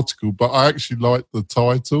of the article, but I actually liked the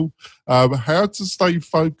title. How to stay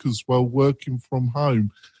focused while working from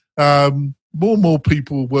home. more and more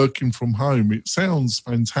people working from home. It sounds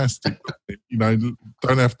fantastic. Don't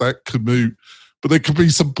have that commute. But there could be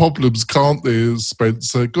some problems, can't there,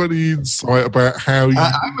 Spencer? Got any insight about how you...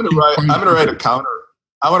 I'm going to write a counter.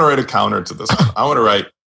 I want to write a counter to this one. I want to write,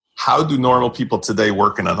 how do normal people today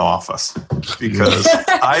work in an office? Because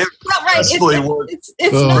I have successfully worked.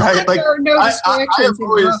 It's not right? Like there are no distractions in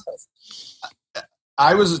the office.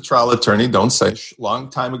 I was a trial attorney, don't say, long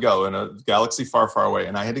time ago in a galaxy far, far away.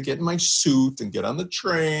 And I had to get in my suit and get on the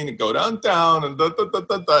train and go downtown and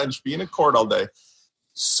and be in a court all day.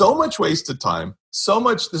 So much wasted time,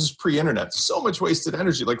 this is pre-internet, so much wasted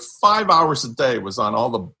energy, like 5 hours a day was on all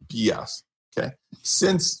the BS, okay?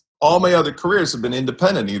 Since all my other careers have been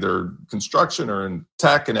independent, either construction or in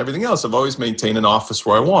tech and everything else, I've always maintained an office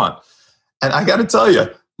where I want. And I got to tell you,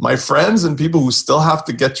 my friends and people who still have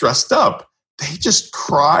to get dressed up, they just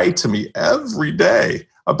cry to me every day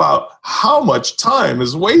about how much time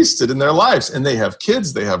is wasted in their lives. And they have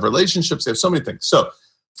kids, they have relationships, they have so many things. So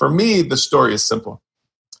for me, the story is simple.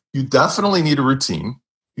 You definitely need a routine.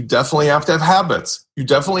 You definitely have to have habits. You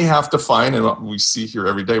definitely have to find, and what we see here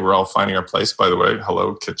every day, we're all finding our place, by the way.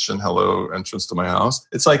 Hello, kitchen. Hello, entrance to my house.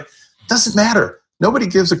 It's like, it doesn't matter. Nobody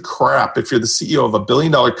gives a crap if you're the CEO of $1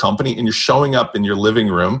 billion company and you're showing up in your living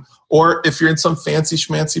room, or if you're in some fancy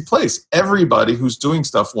schmancy place. Everybody who's doing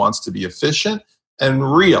stuff wants to be efficient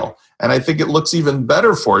and real. And I think it looks even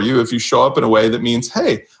better for you if you show up in a way that means,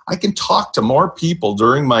 hey, I can talk to more people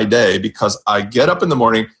during my day because I get up in the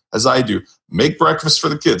morning, as I do, make breakfast for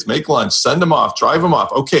the kids, make lunch, send them off, drive them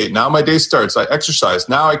off. Okay, now my day starts. I exercise.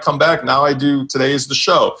 Now I come back. Now I do, today is the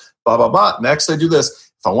show. Blah, blah, blah. Next I do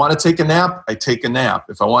this. If I want to take a nap, I take a nap.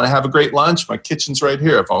 If I want to have a great lunch, my kitchen's right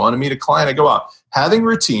here. If I want to meet a client, I go out. Having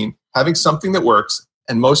routine, having something that works,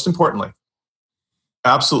 and most importantly,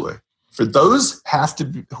 absolutely, for those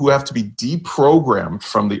who have to be deprogrammed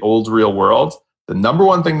from the old real world, the number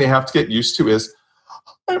one thing they have to get used to is,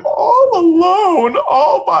 I'm all alone,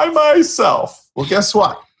 all by myself. Well, guess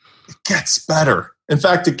what? It gets better. In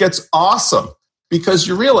fact, it gets awesome because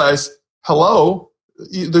you realize, hello,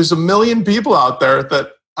 there's 1 million people out there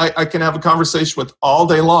that I can have a conversation with all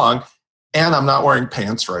day long, and I'm not wearing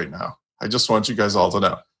pants right now. I just want you guys all to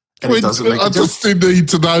know. And it doesn't make a difference. I just need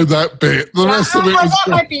to know that bit. The rest of it is that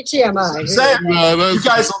might be TMI.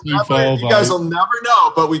 You guys will never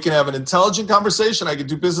know, but we can have an intelligent conversation. I can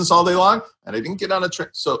do business all day long, and I didn't get on a train.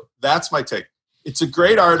 So that's my take. It's a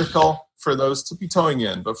great article for those to be towing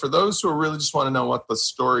in, but for those who really just want to know what the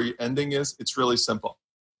story ending is, it's really simple.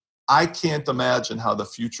 I can't imagine how the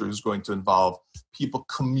future is going to involve people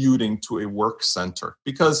commuting to a work center,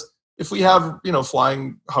 because if we have,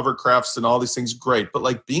 flying hovercrafts and all these things, great. But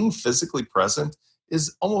like being physically present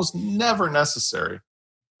is almost never necessary.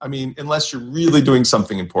 I mean, unless you're really doing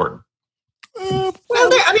something important. Well,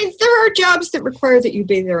 there are jobs that require that you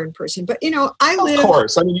be there in person. But, I live... Of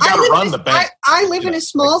course. I mean, you got to run the bank. I live in a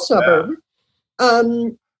small suburb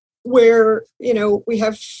where, we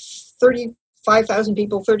have 35,000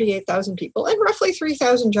 people, 38,000 people, and roughly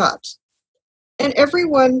 3,000 jobs. And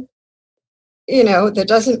everyone... that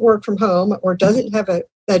doesn't work from home or doesn't have a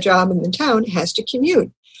job in the town has to commute.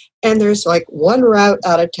 And there's like one route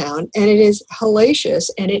out of town, and it is hellacious,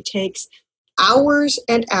 and it takes hours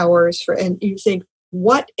and hours and you think,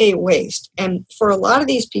 what a waste. And for a lot of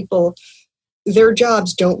these people, their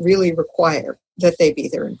jobs don't really require that they be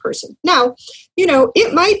there in person. Now,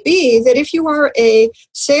 it might be that if you are a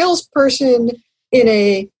salesperson in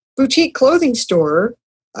a boutique clothing store,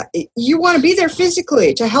 you want to be there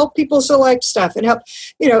physically to help people select stuff and help.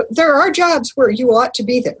 There are jobs where you ought to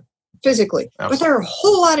be there physically, Absolutely. But there are a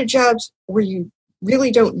whole lot of jobs where you really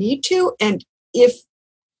don't need to. And if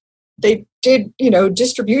they did,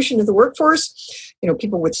 distribution of the workforce,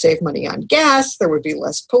 people would save money on gas. There would be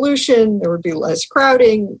less pollution. There would be less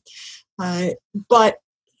crowding. But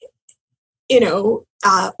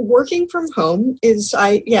working from home is,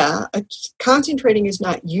 concentrating is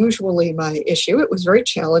not usually my issue. It was very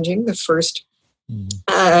challenging the first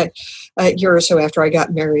year or so after I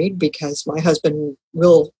got married, because my husband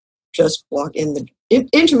will just walk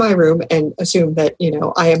into my room and assume that,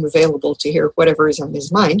 I am available to hear whatever is on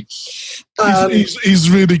his mind. He's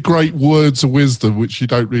really great words of wisdom, which you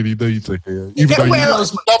don't really need to hear. Even though you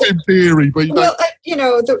love in theory, but you don't.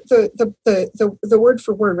 The word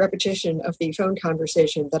for word repetition of the phone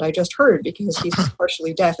conversation that I just heard, because he's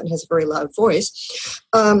partially deaf and has a very loud voice.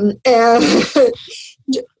 And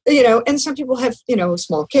some people have,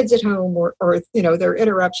 small kids at home or there are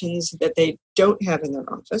interruptions that they don't have in their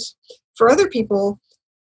office. For other people,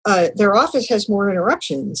 their office has more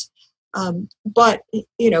interruptions. But,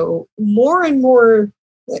 more and more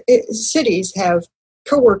cities have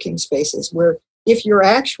co-working spaces where if your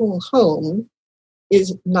actual home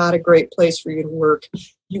is not a great place for you to work,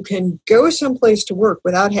 you can go someplace to work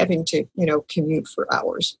without having to, commute for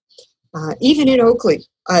hours. Even in Oakley,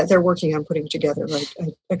 they're working on putting together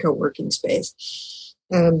a co-working space.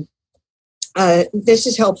 This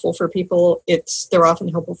is helpful for people. They're often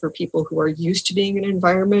helpful for people who are used to being in an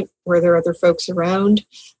environment where there are other folks around.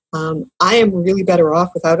 I am really better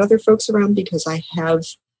off without other folks around because I have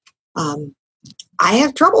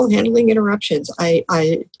trouble handling interruptions.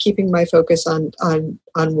 I keeping my focus on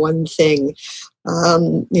one thing.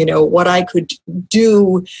 What I could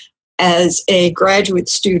do as a graduate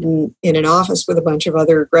student in an office with a bunch of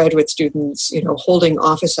other graduate students, holding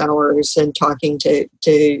office hours and talking to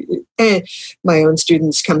my own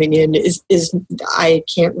students coming in is I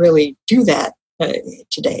can't really do that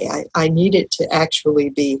today. I need it to actually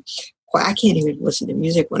be. I can't even listen to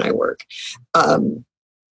music when I work.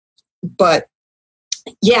 But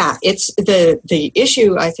yeah, it's the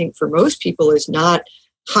issue. I think for most people is not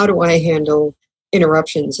how do I handle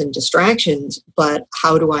interruptions and distractions, but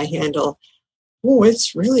how do I handle,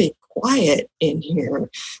 it's really quiet in here.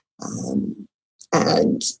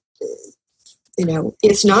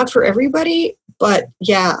 It's not for everybody, but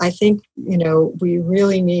yeah, I think, we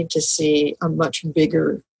really need to see a much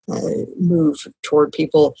bigger move toward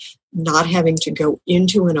people not having to go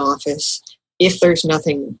into an office if there's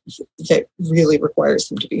nothing that really requires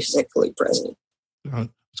them to be physically present.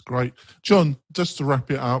 That's great. John, just to wrap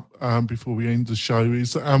it up before we end the show,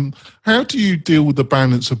 is how do you deal with the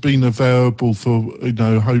balance of being available for,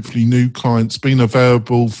 hopefully new clients, being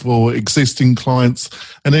available for existing clients,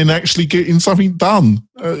 and then actually getting something done?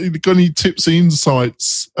 Got any tips and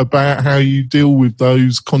insights about how you deal with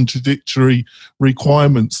those contradictory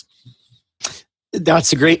requirements?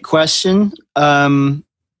 That's a great question.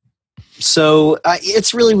 So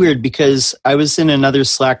it's really weird because I was in another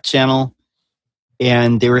Slack channel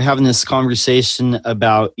and they were having this conversation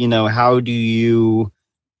about, how do you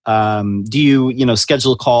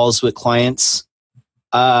schedule calls with clients?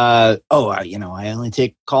 I only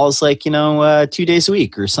take calls 2 days a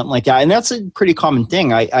week or something like that. And that's a pretty common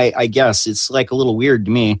thing. I guess it's like a little weird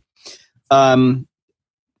to me. I'm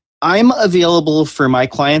available for my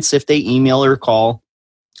clients if they email or call.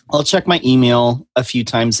 I'll check my email a few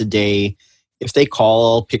times a day. If they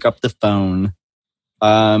call, I'll pick up the phone.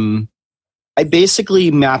 I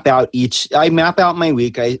basically map out my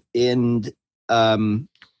week. I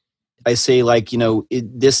say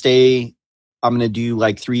this day I'm going to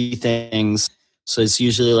do 3 things. So it's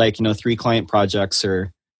usually 3 client projects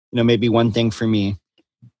or, maybe 1 thing for me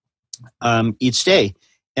each day.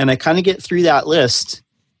 And I kind of get through that list.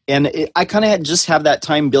 And I kind of just have that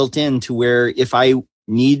time built in to where if I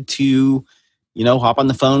need to, hop on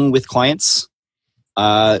the phone with clients,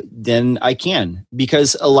 then I can.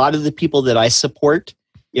 Because a lot of the people that I support,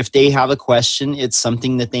 if they have a question, it's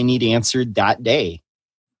something that they need answered that day.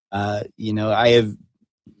 I have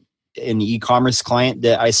an e-commerce client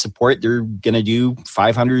that I support. They're going to do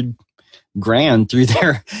 $500,000 through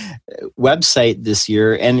their website this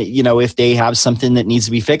year. And, if they have something that needs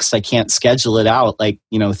to be fixed, I can't schedule it out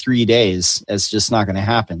 3 days. That's just not going to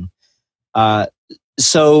happen.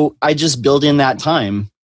 So I just build in that time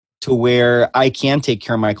to where I can take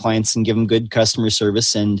care of my clients and give them good customer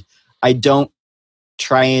service. And I don't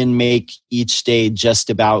try and make each day just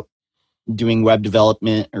about doing web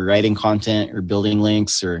development or writing content or building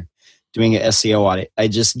links or doing an SEO audit. I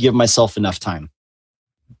just give myself enough time.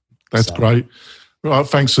 That's great. Right,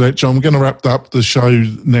 thanks for that, John. We're going to wrap up the show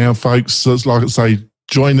now, folks. So it's like I say,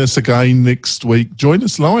 join us again next week. Join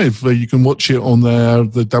us live. You can watch it on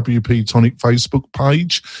the WP Tonic Facebook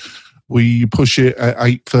page. We push it at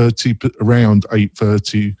around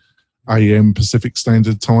 8:30 a.m. Pacific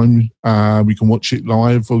Standard Time. We can watch it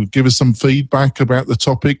live or give us some feedback about the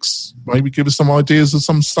topics. Maybe give us some ideas of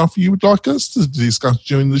some stuff you would like us to discuss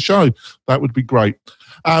during the show. That would be great.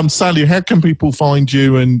 Sally, how can people find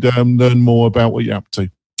you and learn more about what you're up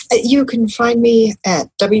to? You can find me at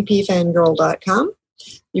WPFangirl.com.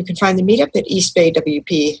 You can find the meetup at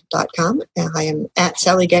eastbaywp.com. I am at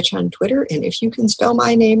Sally Getch on Twitter, and if you can spell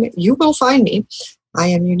my name, you will find me. I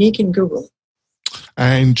am unique in Google.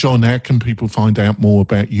 And John, how can people find out more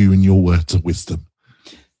about you and your words of wisdom?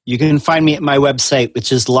 You can find me at my website,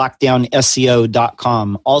 which is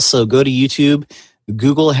lockdownseo.com. Also, go to YouTube,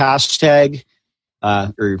 Google hashtag,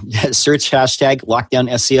 or search hashtag Lockdown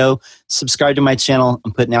SEO. Subscribe to my channel.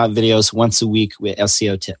 I'm putting out videos once a week with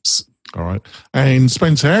SEO tips. All right. And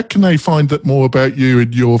Spencer, how can they find out more about you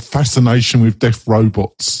and your fascination with deaf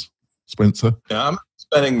robots? Spencer? Yeah,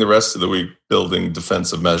 spending the rest of the week building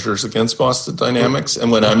defensive measures against Boston Dynamics.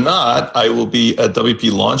 And when I'm not, I will be at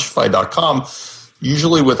WPLaunchify.com,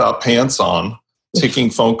 usually without pants on, taking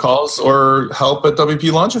phone calls or help at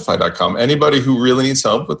WPLaunchify.com. Anybody who really needs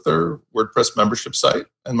help with their WordPress membership site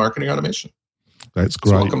and marketing automation. That's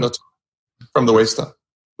great. So welcome to From the Waist Up.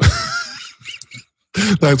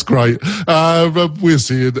 That's great. We'll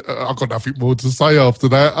see you. I've got nothing more to say after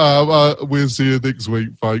that. We'll see you next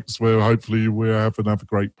week, folks, where hopefully we'll have another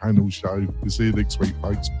great panel show. We'll see you next week,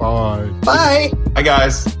 folks. Bye. Bye. Hi,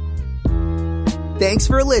 guys. Thanks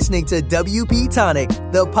for listening to WP Tonic,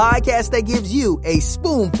 the podcast that gives you a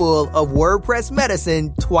spoonful of WordPress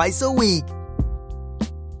medicine twice a week.